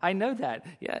 I know that.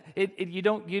 Yeah, you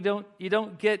don't get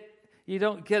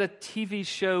a TV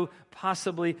show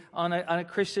possibly on a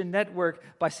Christian network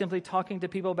by simply talking to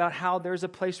people about how there's a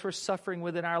place for suffering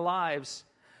within our lives.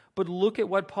 But look at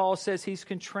what Paul says. He's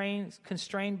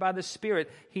constrained by the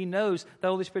Spirit. He knows the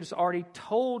Holy Spirit has already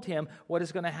told him what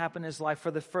is going to happen in his life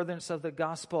for the furtherance of the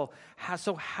gospel.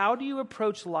 So how do you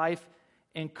approach life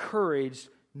encouraged,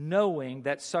 knowing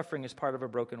that suffering is part of a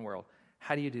broken world?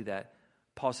 How do you do that?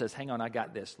 Paul says, hang on, I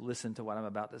got this. Listen to what I'm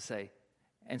about to say.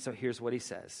 And so here's what he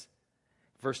says.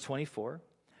 Verse 24,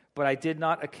 but I did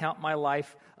not account my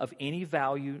life of any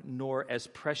value, nor as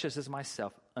precious as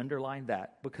myself. Underline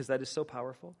that, because that is so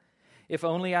powerful. If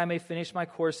only I may finish my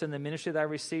course in the ministry that I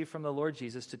received from the Lord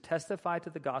Jesus, to testify to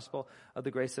the gospel of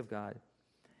the grace of God.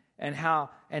 And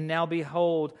now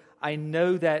behold, I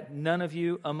know that none of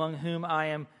you among whom I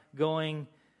am gone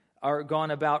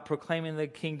about proclaiming the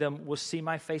kingdom will see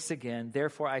my face again.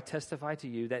 Therefore I testify to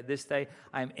you that this day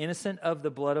I am innocent of the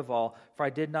blood of all, for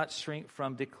I did not shrink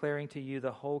from declaring to you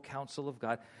the whole counsel of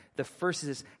God. The first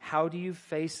is, how do you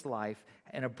face life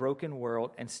in a broken world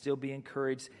and still be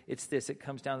encouraged? It's this. It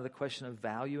comes down to the question of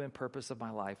value and purpose of my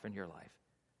life and your life.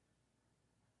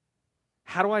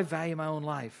 How do I value my own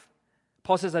life?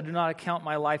 Paul says, I do not account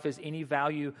my life as any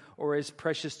value or as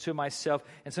precious to myself.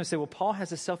 And some say, well, Paul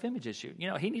has a self-image issue.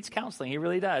 He needs counseling. He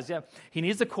really does. Yeah, he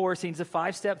needs a course. He needs a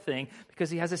 5-step thing because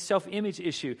he has a self-image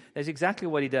issue. That's exactly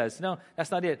what he does. No,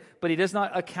 that's not it. But he does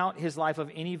not account his life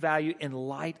of any value in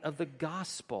light of the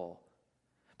gospel,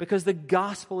 because the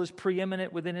gospel is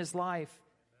preeminent within his life.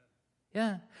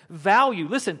 Yeah. Value.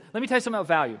 Listen, let me tell you something about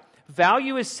value.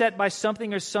 Value is set by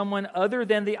something or someone other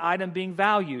than the item being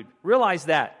valued. Realize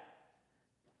that.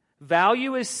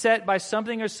 Value is set by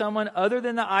something or someone other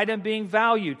than the item being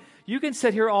valued. You can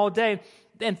sit here all day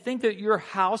and think that your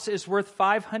house is worth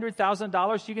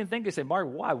 $500,000. You can think, you say, Mark,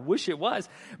 well, I wish it was.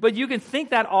 But you can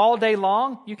think that all day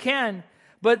long. You can.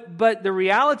 But the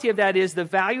reality of that is the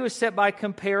value is set by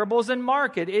comparables and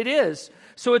market. It is.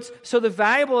 So the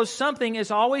valuable of something is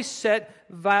always set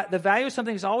the value of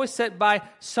something is always set by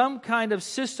some kind of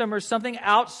system or something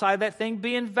outside that thing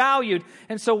being valued.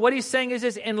 And so what he's saying is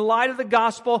this: in light of the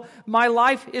gospel, my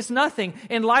life is nothing.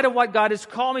 In light of what God has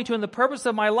called me to and the purpose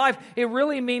of my life, it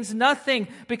really means nothing,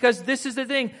 because this is the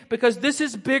thing, because this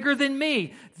is bigger than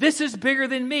me. This is bigger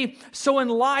than me. So in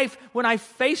life, when I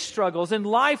face struggles, in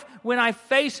life, when I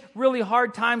face really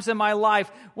hard times in my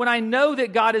life, when I know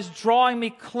that God is drawing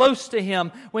me close to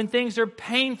Him, when things are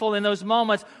painful in those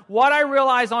moments, what I realize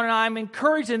and I'm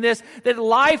encouraged in this, that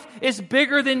life is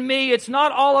bigger than me. It's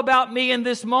not all about me in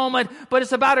this moment, but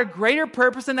it's about a greater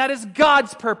purpose, and that is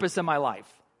God's purpose in my life.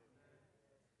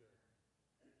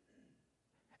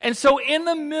 And so in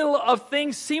the middle of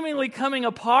things seemingly coming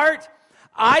apart,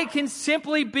 I can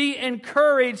simply be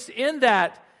encouraged in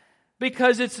that,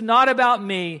 because it's not about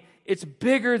me. It's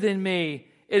bigger than me.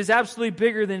 It is absolutely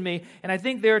bigger than me. And I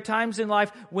think there are times in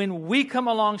life when we come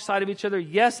alongside of each other,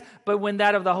 yes, but when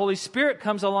that of the Holy Spirit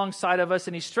comes alongside of us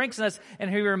and He strengthens us and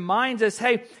He reminds us,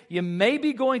 hey, you may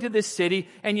be going to this city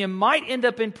and you might end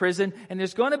up in prison and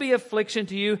there's going to be affliction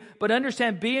to you, but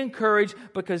understand, be encouraged,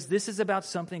 because this is about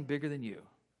something bigger than you.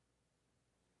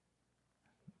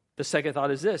 The second thought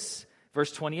is this.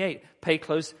 Verse 28, pay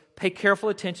careful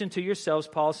attention to yourselves,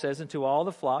 Paul says, and to all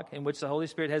the flock in which the Holy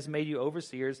Spirit has made you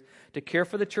overseers, to care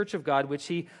for the church of God, which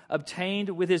He obtained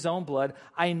with His own blood.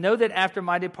 I know that after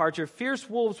my departure, fierce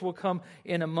wolves will come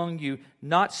in among you,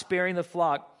 not sparing the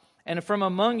flock. And from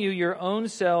among you, your own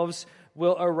selves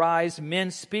will arise,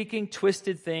 men speaking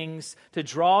twisted things, to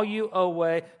draw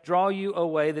away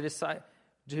the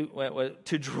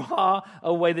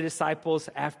disciples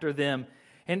after them.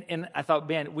 And I thought,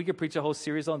 man, we could preach a whole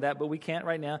series on that, but we can't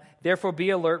right now. Therefore,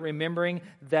 be alert, remembering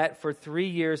that for 3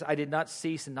 years I did not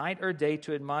cease night or day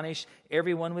to admonish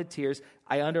everyone with tears.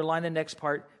 I underline the next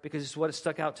part because it's what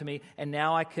stuck out to me. And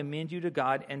now I commend you to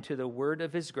God and to the word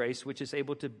of His grace, which is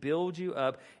able to build you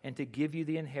up and to give you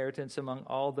the inheritance among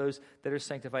all those that are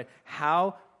sanctified.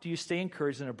 How do you stay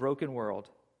encouraged in a broken world?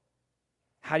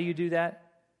 How do you do that?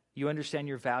 You understand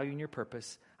your value and your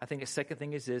purpose. I think a second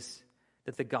thing is this: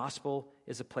 that the gospel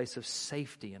is a place of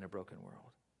safety in a broken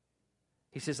world.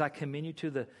 He says, I commend you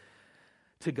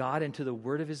to God and to the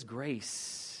word of His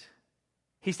grace.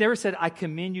 He's never said, I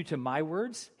commend you to my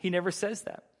words. He never says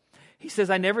that. He says,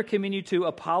 I never commend you to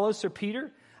Apollos or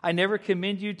Peter. I never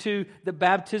commend you to the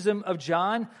baptism of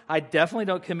John. I definitely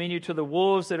don't commend you to the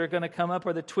wolves that are going to come up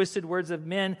or the twisted words of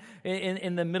men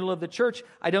in the middle of the church.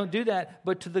 I don't do that.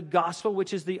 But to the gospel,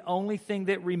 which is the only thing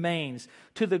that remains.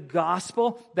 To the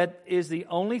gospel that is the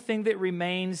only thing that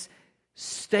remains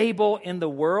stable in the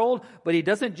world. But he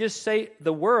doesn't just say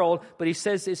the world, but he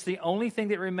says it's the only thing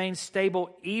that remains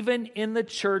stable even in the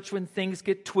church when things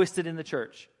get twisted in the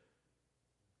church.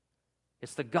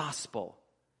 It's the gospel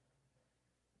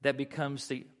that becomes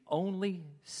the only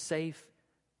safe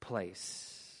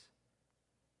place.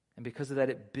 And because of that,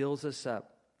 it builds us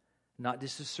up, not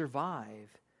just to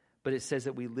survive, but it says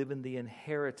that we live in the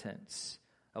inheritance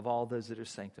of all those that are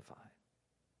sanctified.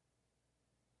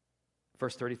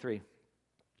 Verse 33.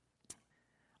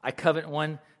 I covet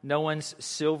no one's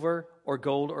silver or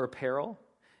gold or apparel.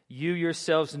 You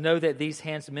yourselves know that these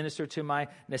hands minister to my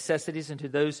necessities and to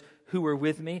those who were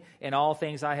with me. In all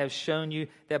things I have shown you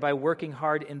that by working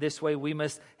hard in this way we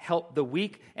must help the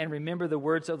weak, and remember the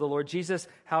words of the Lord Jesus,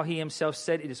 how He Himself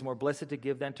said, it is more blessed to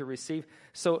give than to receive.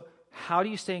 So how do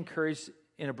you stay encouraged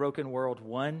in a broken world?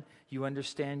 1, you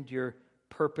understand your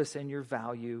purpose and your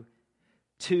value.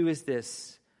 2 is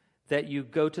this, that you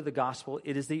go to the gospel.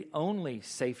 It is the only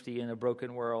safety in a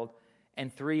broken world.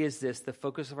 And 3 is this: the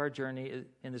focus of our journey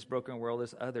in this broken world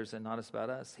is others and not about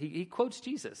us. He quotes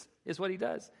Jesus, is what he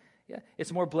does. Yeah,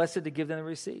 it's more blessed to give than to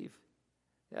receive.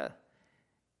 Yeah.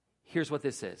 Here's what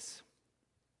this is.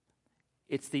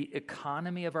 It's the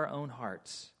economy of our own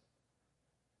hearts.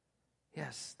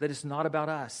 Yes, that it's not about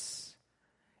us.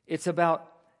 It's about,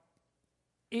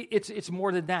 it's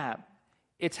more than that.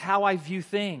 It's how I view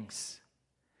things.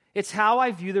 It's how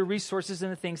I view the resources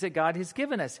and the things that God has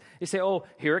given us. You say, oh,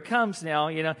 here it comes now.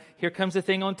 Here comes the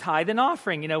thing on tithe and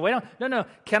offering. Wait, no.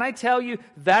 Can I tell you,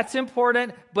 that's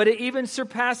important, but it even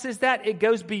surpasses that. It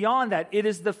goes beyond that. It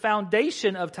is the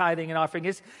foundation of tithing and offering.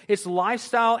 It's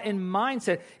lifestyle and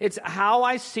mindset. It's how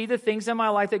I see the things in my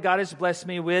life that God has blessed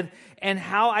me with, and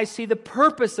how I see the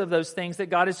purpose of those things that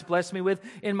God has blessed me with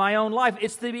in my own life.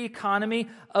 It's the economy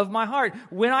of my heart.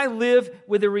 When I live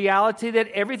with the reality that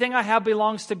everything I have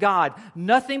belongs to God.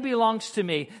 Nothing belongs to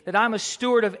me. That I'm a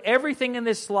steward of everything in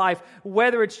this life,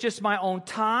 whether it's just my own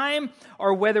time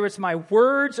or whether it's my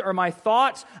words or my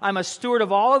thoughts. I'm a steward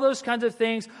of all of those kinds of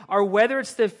things, or whether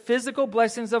it's the physical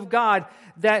blessings of God,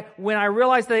 that when I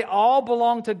realize they all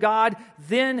belong to God,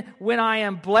 then when I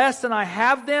am blessed and I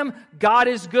have them, God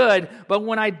is good. But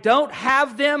when I don't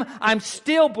have them, I'm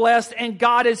still blessed and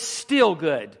God is still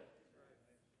good.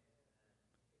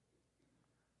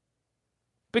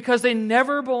 Because they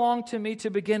never belong to me to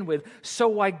begin with.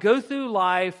 So I go through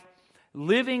life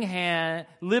living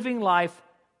life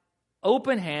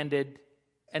open-handed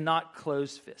and not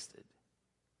closed-fisted.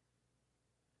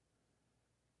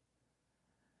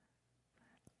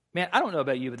 Man, I don't know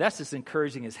about you, but that's just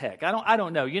encouraging as heck. I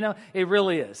don't know. You know, it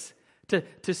really is.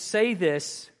 To say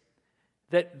this,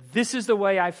 that this is the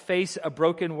way I face a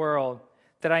broken world,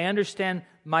 that I understand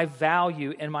my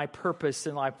value and my purpose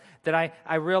in life, that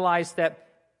I realize that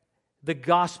the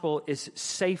gospel is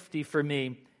safety for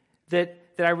me, that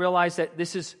I realize that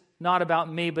this is not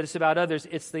about me, but it's about others.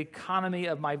 It's the economy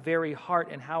of my very heart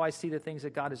and how I see the things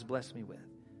that God has blessed me with.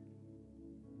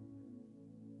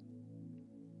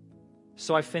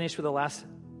 So I finish with the last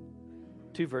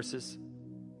two verses.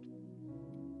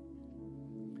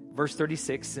 Verse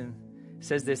 36 and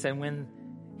says this, and when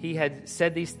he had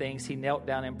said these things, he knelt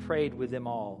down and prayed with them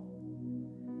all.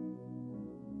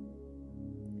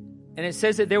 And it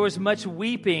says that there was much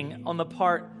weeping on the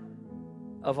part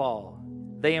of all.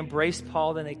 They embraced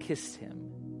Paul and they kissed him,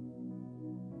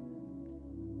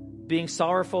 being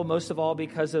sorrowful most of all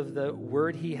because of the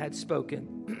word he had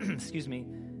spoken,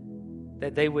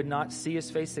 that they would not see his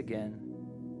face again.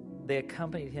 They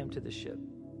accompanied him to the ship.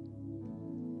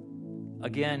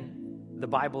 Again, the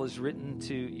Bible is written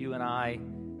to you and I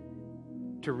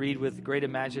to read with great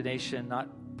imagination, not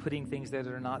putting things there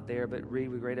that are not there, but read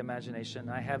with great imagination.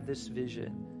 I have this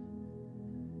vision.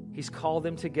 He's called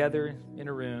them together in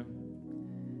a room.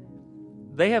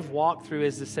 They have walked through,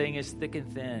 as the saying is, thick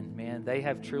and thin, man. They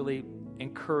have truly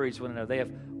encouraged one another. They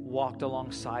have walked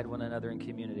alongside one another in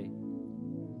community.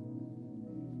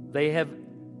 They have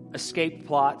escaped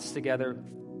plots together.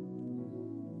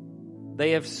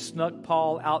 They have snuck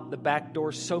Paul out the back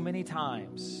door so many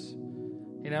times,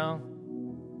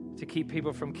 to keep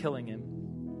people from killing him.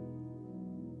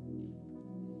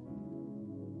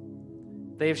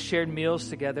 They have shared meals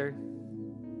together.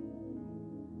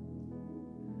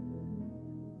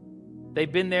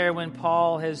 They've been there when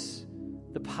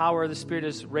the power of the Spirit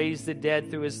has raised the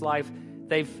dead through his life.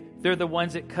 They're the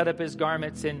ones that cut up his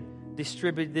garments and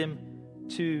distributed them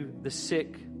to the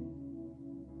sick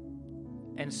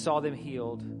and saw them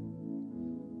healed.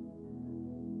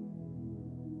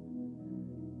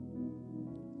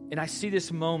 And I see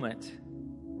this moment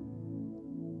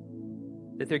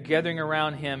that they're gathering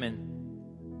around him and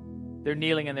they're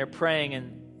kneeling and they're praying,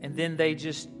 and then they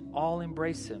just all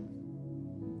embrace him.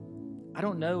 I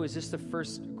don't know, is this the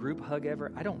first group hug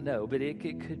ever? I don't know, but it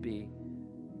could be.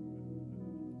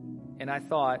 And I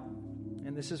thought,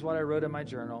 and this is what I wrote in my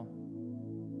journal: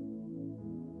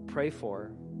 pray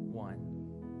for,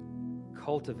 1,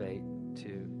 cultivate,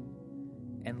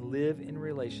 2, and live in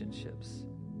relationships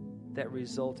that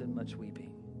result in much weeping.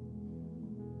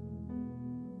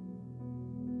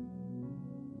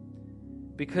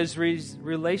 Because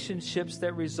relationships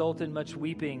that result in much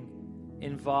weeping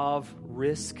involve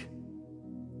risk.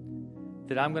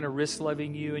 That I'm going to risk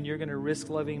loving you and you're going to risk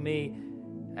loving me.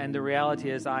 And the reality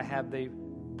is I have the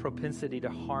propensity to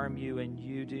harm you and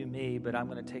you do me, but I'm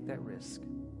going to take that risk.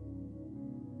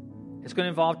 It's going to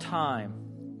involve time.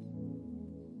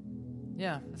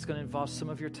 Yeah, it's going to involve some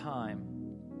of your time.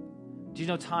 Do you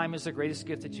know time is the greatest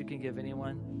gift that you can give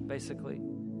anyone, basically?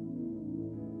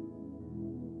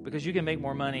 Because you can make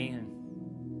more money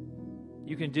and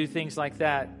you can do things like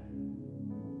that,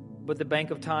 but the bank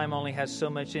of time only has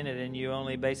so much in it and you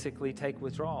only basically take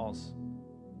withdrawals.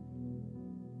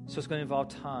 So it's going to involve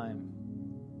time.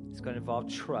 It's going to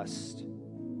involve trust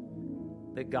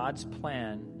that God's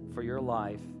plan for your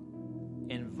life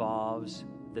involves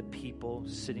the people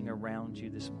sitting around you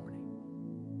this morning.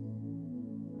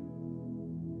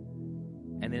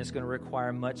 And then it's going to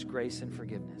require much grace and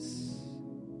forgiveness.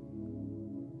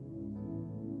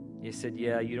 You said,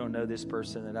 yeah, you don't know this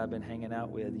person that I've been hanging out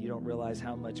with. You don't realize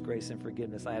how much grace and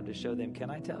forgiveness I have to show them.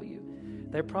 Can I tell you?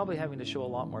 They're probably having to show a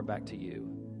lot more back to you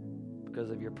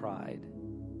because of your pride.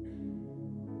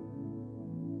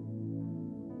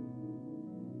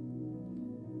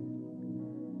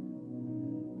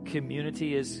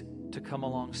 Community is to come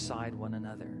alongside one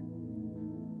another.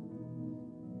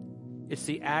 It's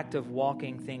the act of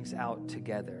walking things out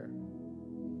together.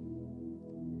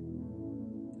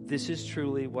 this is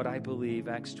truly what I believe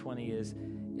Acts 20 is.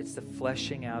 It's the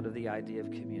fleshing out of the idea of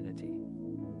community.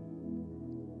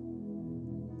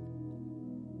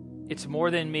 It's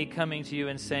more than me coming to you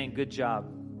and saying, good job,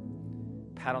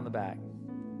 pat on the back,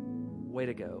 way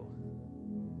to go.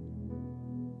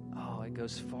 Oh, it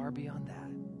goes far beyond that.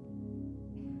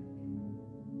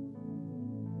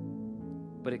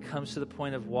 But it comes to the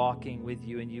point of walking with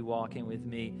you and you walking with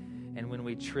me. And when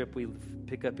we trip, we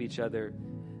pick up each other.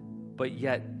 But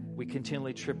yet, we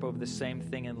continually trip over the same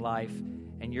thing in life.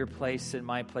 And your place and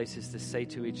my place is to say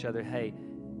to each other, hey,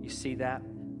 you see that?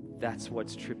 That's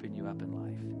what's tripping you up in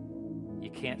life. You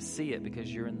can't see it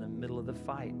because you're in the middle of the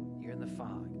fight. You're in the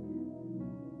fog.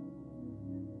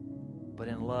 But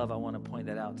in love, I want to point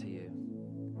that out to you.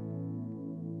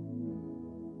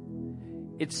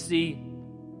 It's the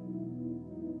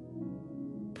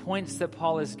points that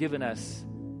Paul has given us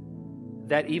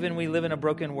that even we live in a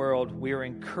broken world, we are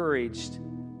encouraged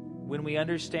when we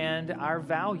understand our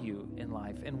value in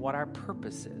life and what our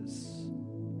purpose is.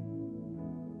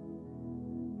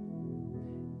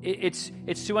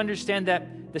 It's to understand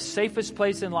that the safest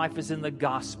place in life is in the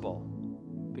gospel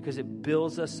because it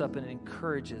builds us up and it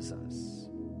encourages us.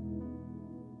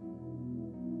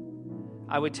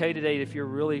 I would tell you today, if you're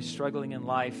really struggling in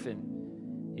life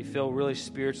and you feel really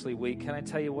spiritually weak, can I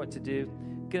tell you what to do?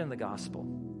 Get in the gospel.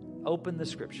 Open the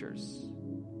scriptures,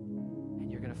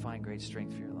 and you're going to find great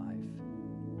strength for your life.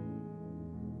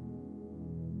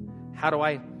 How do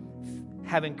I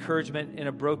have encouragement in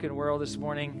a broken world this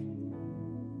morning?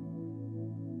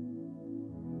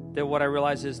 That what I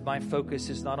realize is my focus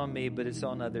is not on me, but it's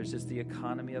on others. It's the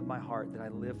economy of my heart that I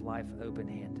live life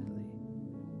open-handedly.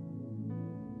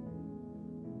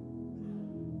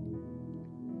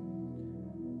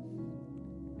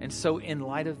 And so in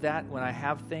light of that, when I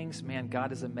have things, man,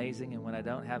 God is amazing. And when I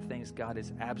don't have things, God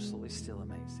is absolutely still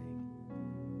amazing.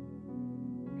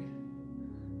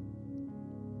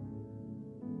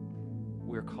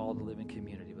 We're called to live in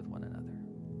community with one another.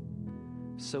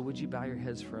 So would you bow your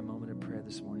heads for a moment of prayer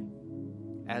this morning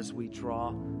as we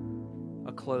draw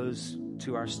a close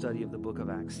to our study of the book of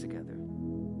Acts together?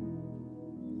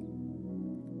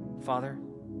 Father,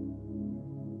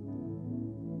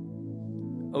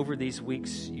 over these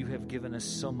weeks, you have given us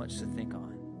so much to think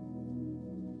on.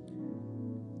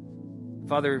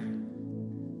 Father,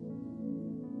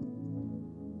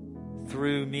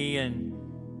 through me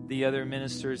and the other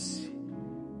ministers,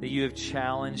 that you have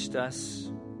challenged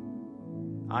us.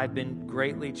 I've been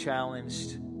greatly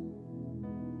challenged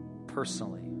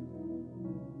personally.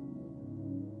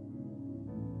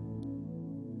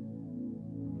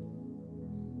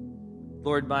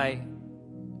 Lord, my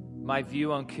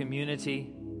view on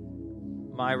community,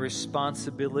 my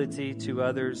responsibility to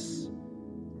others,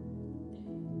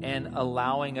 and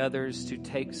allowing others to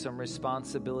take some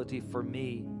responsibility for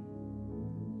me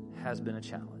has been a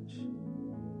challenge.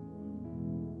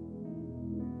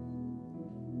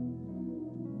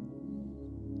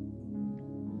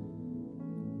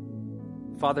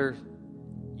 Father,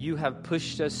 you have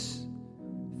pushed us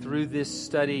through this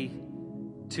study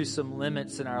to some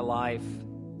limits in our life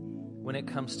when it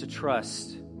comes to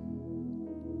trust.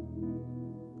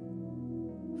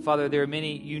 Father, there are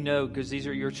many, you know, because these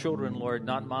are your children, Lord,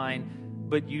 not mine,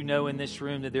 but you know in this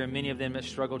room that there are many of them that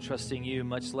struggle trusting you,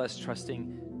 much less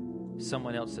trusting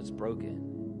someone else that's broken.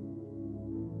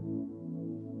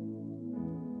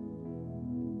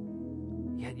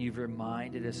 Yet you've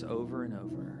reminded us over and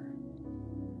over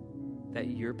that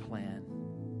your plan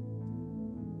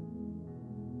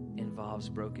involves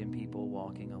broken people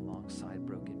walking alongside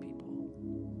broken people.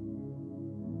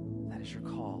 That is your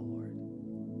call, Lord.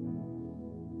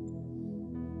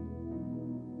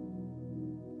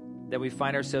 That we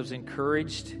find ourselves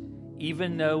encouraged,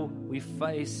 even though we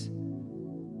face,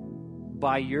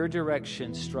 by your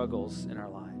direction, struggles in our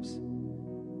lives.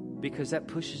 Because that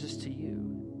pushes us to you,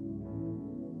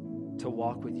 to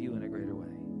walk with you in a greater way.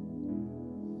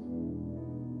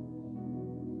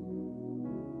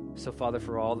 So, Father,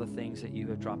 for all the things that you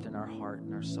have dropped in our heart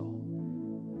and our soul,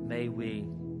 may we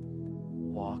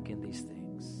walk in these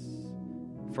things.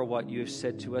 For what you have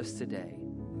said to us today,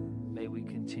 may we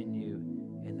continue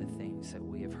in the things that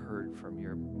we have heard from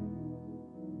your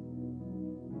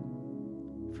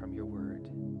word.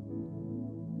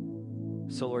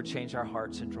 So, Lord, change our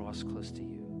hearts and draw us close to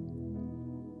you.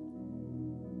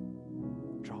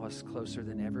 Draw us closer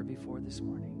than ever before this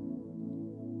morning.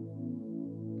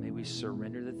 We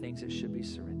surrender the things that should be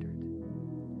surrendered.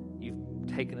 You've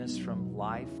taken us from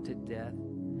life to death,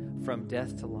 from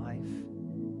death to life.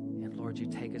 And Lord, you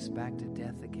take us back to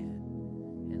death again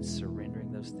and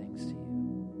surrendering those things to you.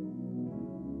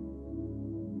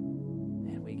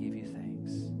 And we give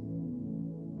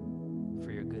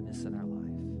goodness in our lives.